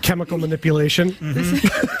Mirror. chemical manipulation.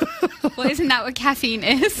 Well, isn't that what caffeine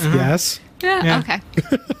is? Yes. Yeah. Yeah. Okay.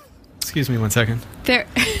 Excuse me 1 second. There.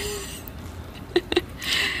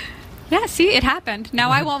 Yeah. See, it happened. Now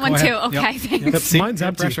I want one Go too. ahead. Okay. Yep. Thanks. Yep. See, Mine's peer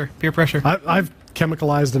empty. pressure. Peer pressure. I've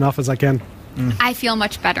chemicalized enough as I can. I feel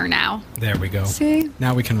much better now. There we go. See?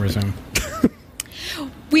 Now we can resume.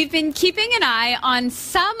 We've been keeping an eye on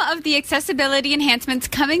some of the accessibility enhancements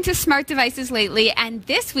coming to smart devices lately, and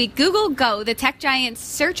this week, Google Go, the tech giant's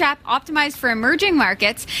search app optimized for emerging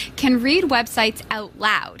markets, can read websites out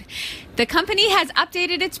loud. The company has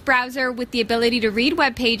updated its browser with the ability to read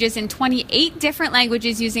web pages in 28 different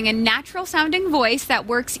languages using a natural-sounding voice that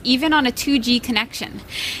works even on a 2G connection.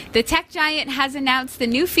 The tech giant has announced the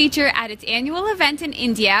new feature at its annual event in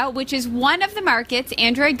India, which is one of the markets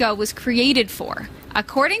Android Go was created for.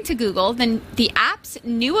 According to Google, the app's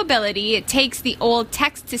new ability, it takes the old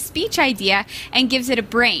text-to-speech idea and gives it a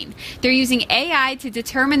brain. They're using AI to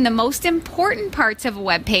determine the most important parts of a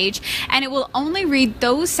web page, and it will only read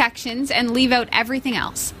those sections and leave out everything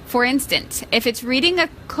else. For instance, if it's reading a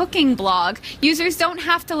cooking blog, users don't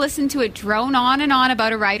have to listen to it drone on and on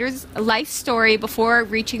about a writer's life story before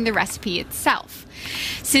reaching the recipe itself.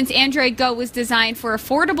 Since Android Go was designed for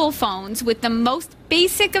affordable phones with the most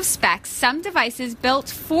basic of specs, some devices built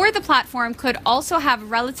for the platform could also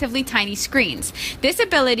have relatively tiny screens. This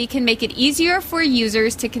ability can make it easier for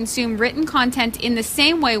users to consume written content in the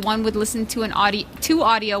same way one would listen to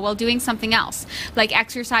audio while doing something else, like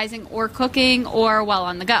exercising or cooking or while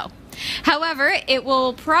on the go. However, it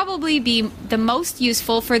will probably be the most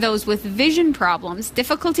useful for those with vision problems,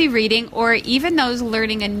 difficulty reading, or even those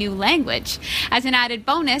learning a new language. As an added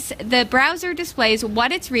bonus, the browser displays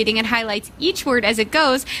what it's reading and highlights each word as it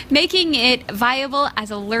goes, making it viable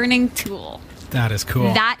as a learning tool. That is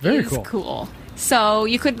cool. That Very is cool. cool. So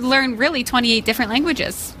you could learn really 28 different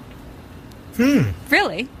languages.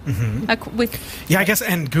 Really? Yeah, I guess,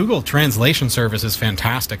 and Google Translation Service is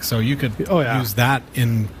fantastic, so you could use that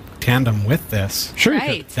in tandem with this. Sure,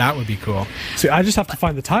 Right. you could. That would be cool. See, I just have to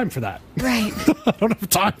find the time for that. Right. I don't have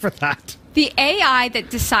time for that. The AI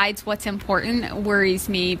that decides what's important worries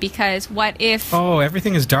me, because what if... Oh,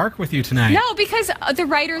 everything is dark with you tonight. No, because the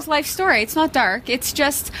writer's life story, it's not dark. It's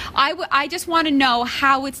just, I just want to know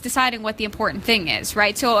how it's deciding what the important thing is,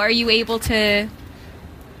 right? So are you able to...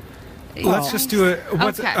 Let's just do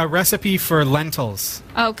a recipe for lentils.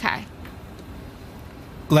 Okay.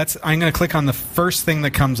 I'm going to click on the first thing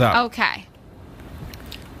that comes up. Okay.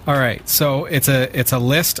 All right, so it's a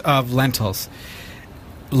list of lentils.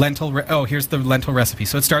 Here's the lentil recipe.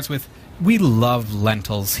 So it starts with, we love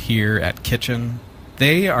lentils here at Kitchen.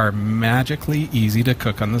 They are magically easy to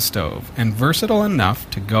cook on the stove and versatile enough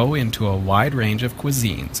to go into a wide range of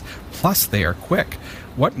cuisines. Plus, they are quick.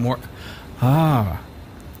 What more?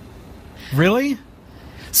 Really?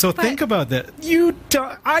 So think about that.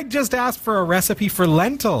 I just asked for a recipe for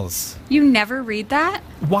lentils. You never read that?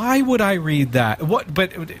 Why would I read that?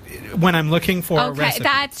 But when I'm looking for a recipe,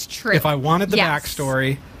 that's true. If I wanted the Yes.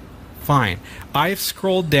 backstory, fine. I've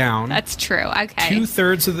scrolled down. That's true. Okay.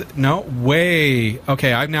 2/3 of the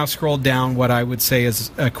Okay, I've now scrolled down what I would say is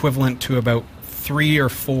equivalent to about 3 or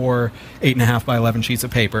 4 8.5 by 11 sheets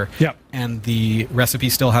of paper. Yep. And the recipe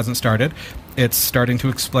still hasn't started. It's starting to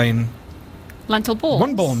explain. Lentil bowls.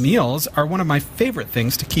 One bowl meals are one of my favorite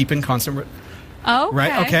things to keep in constant. Okay.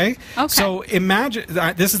 Right? Okay. Okay. So imagine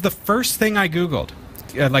this is the first thing I Googled,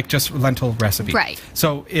 like just lentil recipe. Right.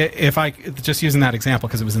 So if I just using that example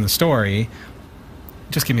because it was in the story,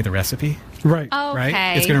 just give me the recipe. Right. Okay.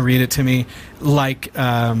 Right. It's going to read it to me like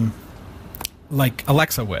Alexa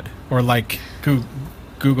would, or like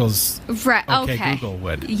Google's. Right. Okay. Okay. Google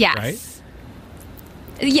would. Yes. Right.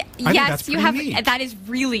 Yeah, think yes, that's you pretty have. neat. That is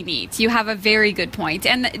really neat. You have a very good point.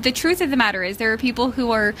 And the truth of the matter is, there are people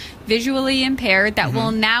who are visually impaired that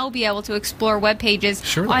will now be able to explore web pages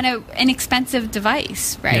Surely. on an expensive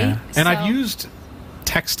device, right? Yeah. And I've So- used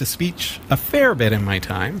text to speech a fair bit in my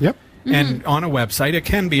time. Yep. And on a website, it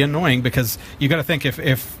can be annoying because you got to think if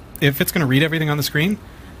it's going to read everything on the screen,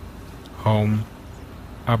 home,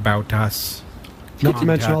 about us. Not to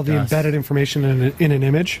mention all the contact us. embedded information in an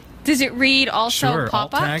image. Does it read also Sure,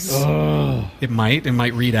 alt pop-ups? tags. It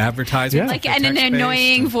might read advertisements. Yeah. Like if an they're text-based.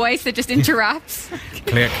 annoying voice that just interrupts.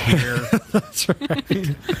 Click here. That's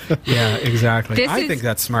right. Yeah, exactly. This I is- think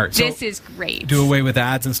that's smart. So This is great. do away with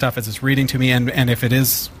ads and stuff as it's reading to me, and if it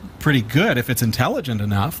is pretty good, if it's intelligent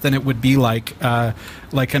enough, then it would be like an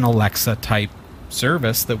Alexa type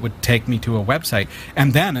service that would take me to a website,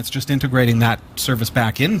 and then it's just integrating that service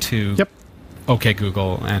back into Yep. OK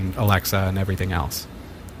Google and Alexa and everything else.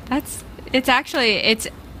 It's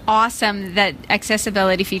awesome that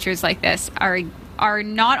accessibility features like this are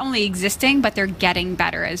not only existing, but they're getting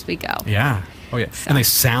better as we go. Yeah. Oh yeah. So. And they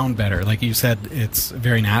sound better. Like you said, it's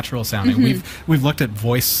very natural sounding. We've looked at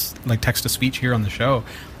voice, like text to speech here on the show.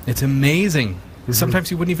 It's amazing.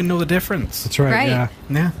 Sometimes you wouldn't even know the difference. That's right. Right. Yeah.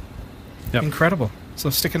 Yeah. Yep. Incredible. So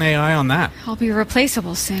stick an AI on that. I'll be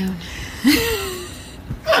replaceable soon.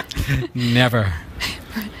 Never.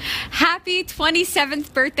 Happy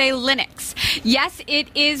 27th birthday, Linux. Yes, it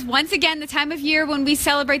is once again the time of year when we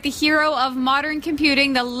celebrate the hero of modern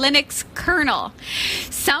computing, the Linux kernel.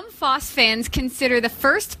 Some FOSS fans consider the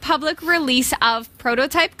first public release of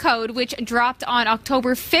prototype code, which dropped on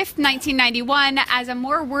October 5th, 1991, as a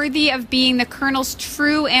more worthy of being the kernel's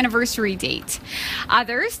true anniversary date.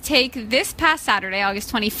 Others take this past Saturday,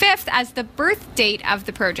 August 25th, as the birth date of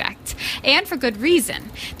the project, and for good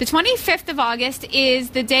reason. The 25th of August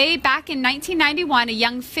is the day back in 1991 a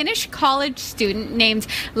young Finnish college student named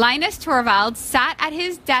Linus Torvalds sat at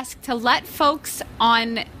his desk to let folks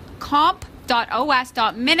on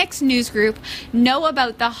comp.os.minix newsgroup know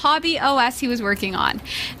about the hobby OS he was working on.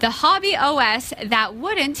 The hobby OS that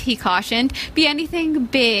wouldn't, he cautioned, be anything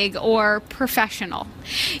big or professional.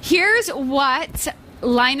 Here's what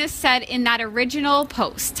Linus said in that original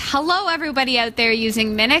post. Hello, everybody out there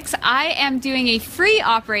using Minix. I am doing a free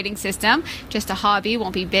operating system, just a hobby,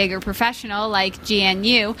 won't be big or professional like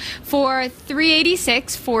GNU, for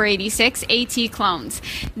 386, 486 AT clones.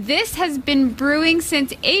 This has been brewing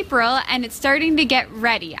since April and it's starting to get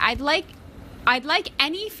ready. I'd like I'd like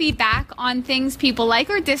any feedback on things people like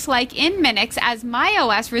or dislike in Minix, as my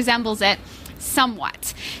OS resembles it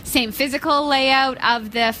somewhat. Same physical layout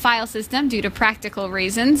of the file system due to practical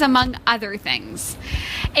reasons, among other things.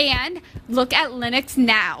 And look at Linux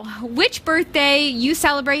now. Which birthday you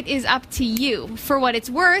celebrate is up to you. For what it's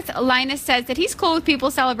worth, Linus says that he's cool with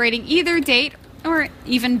people celebrating either date or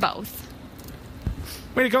even both.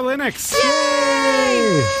 Way to go, Linux!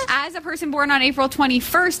 Yay! As a person born on April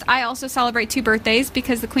 21st, I also celebrate 2 birthdays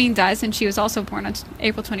because the Queen does, and she was also born on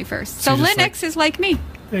April 21st. So Linux is like me.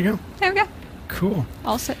 There you go. There we go. Cool.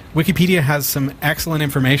 Also, Wikipedia has some excellent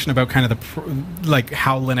information about kind of the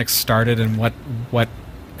how Linux started and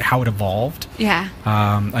how it evolved. Yeah.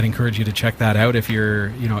 I'd encourage you to check that out if you're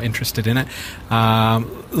interested in it.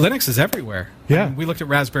 Linux is everywhere. Yeah. We looked at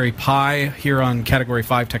Raspberry Pi here on Category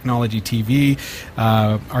 5 Technology TV.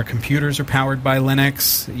 Our computers are powered by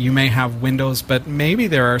Linux. You may have Windows, but maybe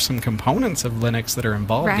there are some components of Linux that are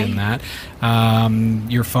involved in that.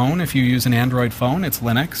 Your phone, if you use an Android phone, it's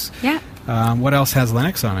Linux. Yeah. What else has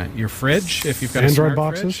Linux on it? Your fridge, if you've got Android a smart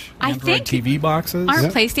boxes. fridge. I Android think TV boxes.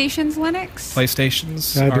 Aren't PlayStations Linux?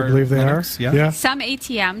 PlayStations. I do believe they Linux, are. Yeah. Some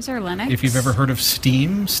ATMs are Linux. If you've ever heard of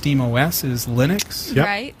Steam, Steam OS is Linux. Yep.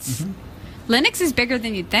 Right. Linux is bigger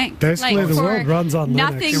than you'd think. Basically, the for world runs on Linux.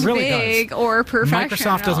 nothing It really big does. or professional.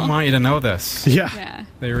 Microsoft doesn't want you to know this. Yeah. Yeah.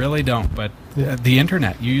 They really don't. But the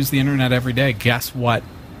internet, you use the internet every day. Guess what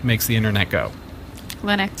makes the internet go?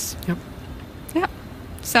 Linux. Yep. Yep.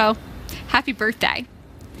 So, happy birthday.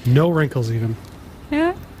 No wrinkles even.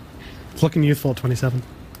 Yeah. Looking youthful at 27.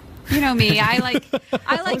 You know me. I like getting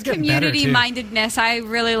better, community mindedness. I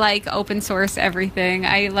really like open source everything.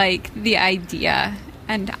 I like the idea,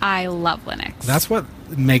 and I love Linux. That's what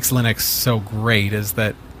makes Linux so great, is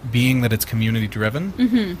that being that it's community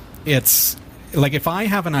driven, it's like if I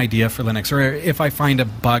have an idea for Linux, or if I find a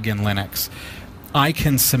bug in Linux, I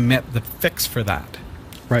can submit the fix for that.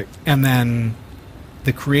 Right. And then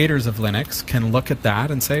the creators of Linux can look at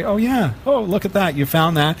that and say, oh yeah, oh look at that, you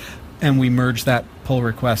found that, and we merge that pull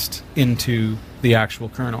request into the actual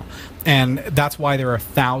kernel. And that's why there are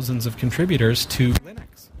thousands of contributors to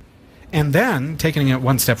Linux. And then, taking it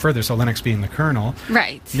one step further, so Linux being the kernel,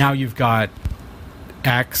 right. now you've got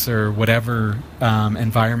X or whatever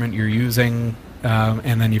environment you're using,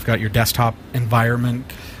 and then you've got your desktop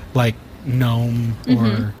environment like GNOME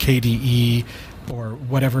or KDE or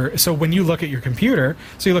whatever. So when you look at your computer,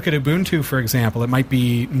 so you look at Ubuntu, for example, it might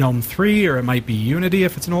be GNOME 3 or it might be Unity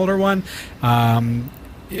if it's an older one.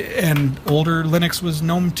 And older Linux was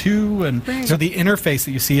GNOME 2. And so the interface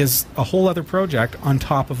that you see is a whole other project on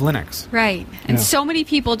top of Linux. Right. And so many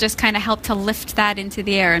people just kind of help to lift that into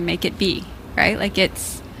the air and make it be. Right? Like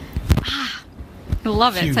it's... I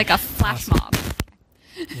love it. Huge. It's like a flash mob.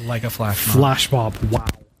 Like a flash mob. Flash mob. Wow.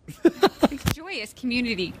 Like joyous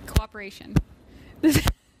community cooperation.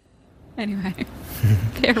 Anyway,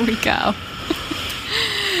 there we go.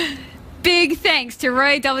 Big thanks to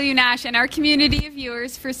Roy W. Nash and our community of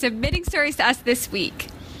viewers for submitting stories to us this week.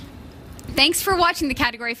 Thanks for watching the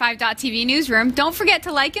Category5.tv newsroom. Don't forget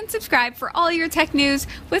to like and subscribe for all your tech news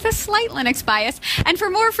with a slight Linux bias. And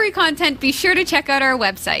for more free content, be sure to check out our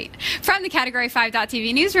website. From the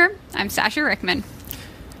Category5.tv newsroom, I'm Sasha Rickman.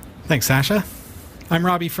 Thanks, Sasha. I'm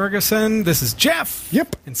Robbie Ferguson. This is Jeff.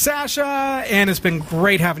 Yep. And Sasha. And it's been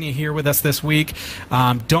great having you here with us this week.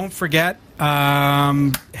 Don't forget,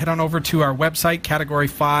 head on over to our website,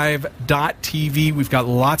 Category5.tv. We've got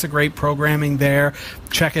lots of great programming there.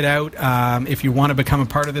 Check it out. If you want to become a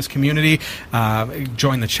part of this community,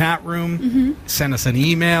 join the chat room, send us an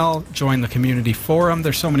email, join the community forum.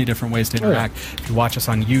 There's so many different ways to interact. If you watch us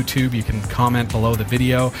on YouTube, you can comment below the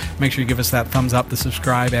video. Make sure you give us that thumbs up, the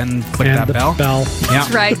subscribe, and click that the bell. bell. Yeah.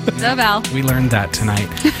 That's right, the bell. We learned that tonight.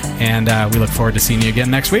 And we look forward to seeing you again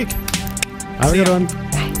next week. Have a good one.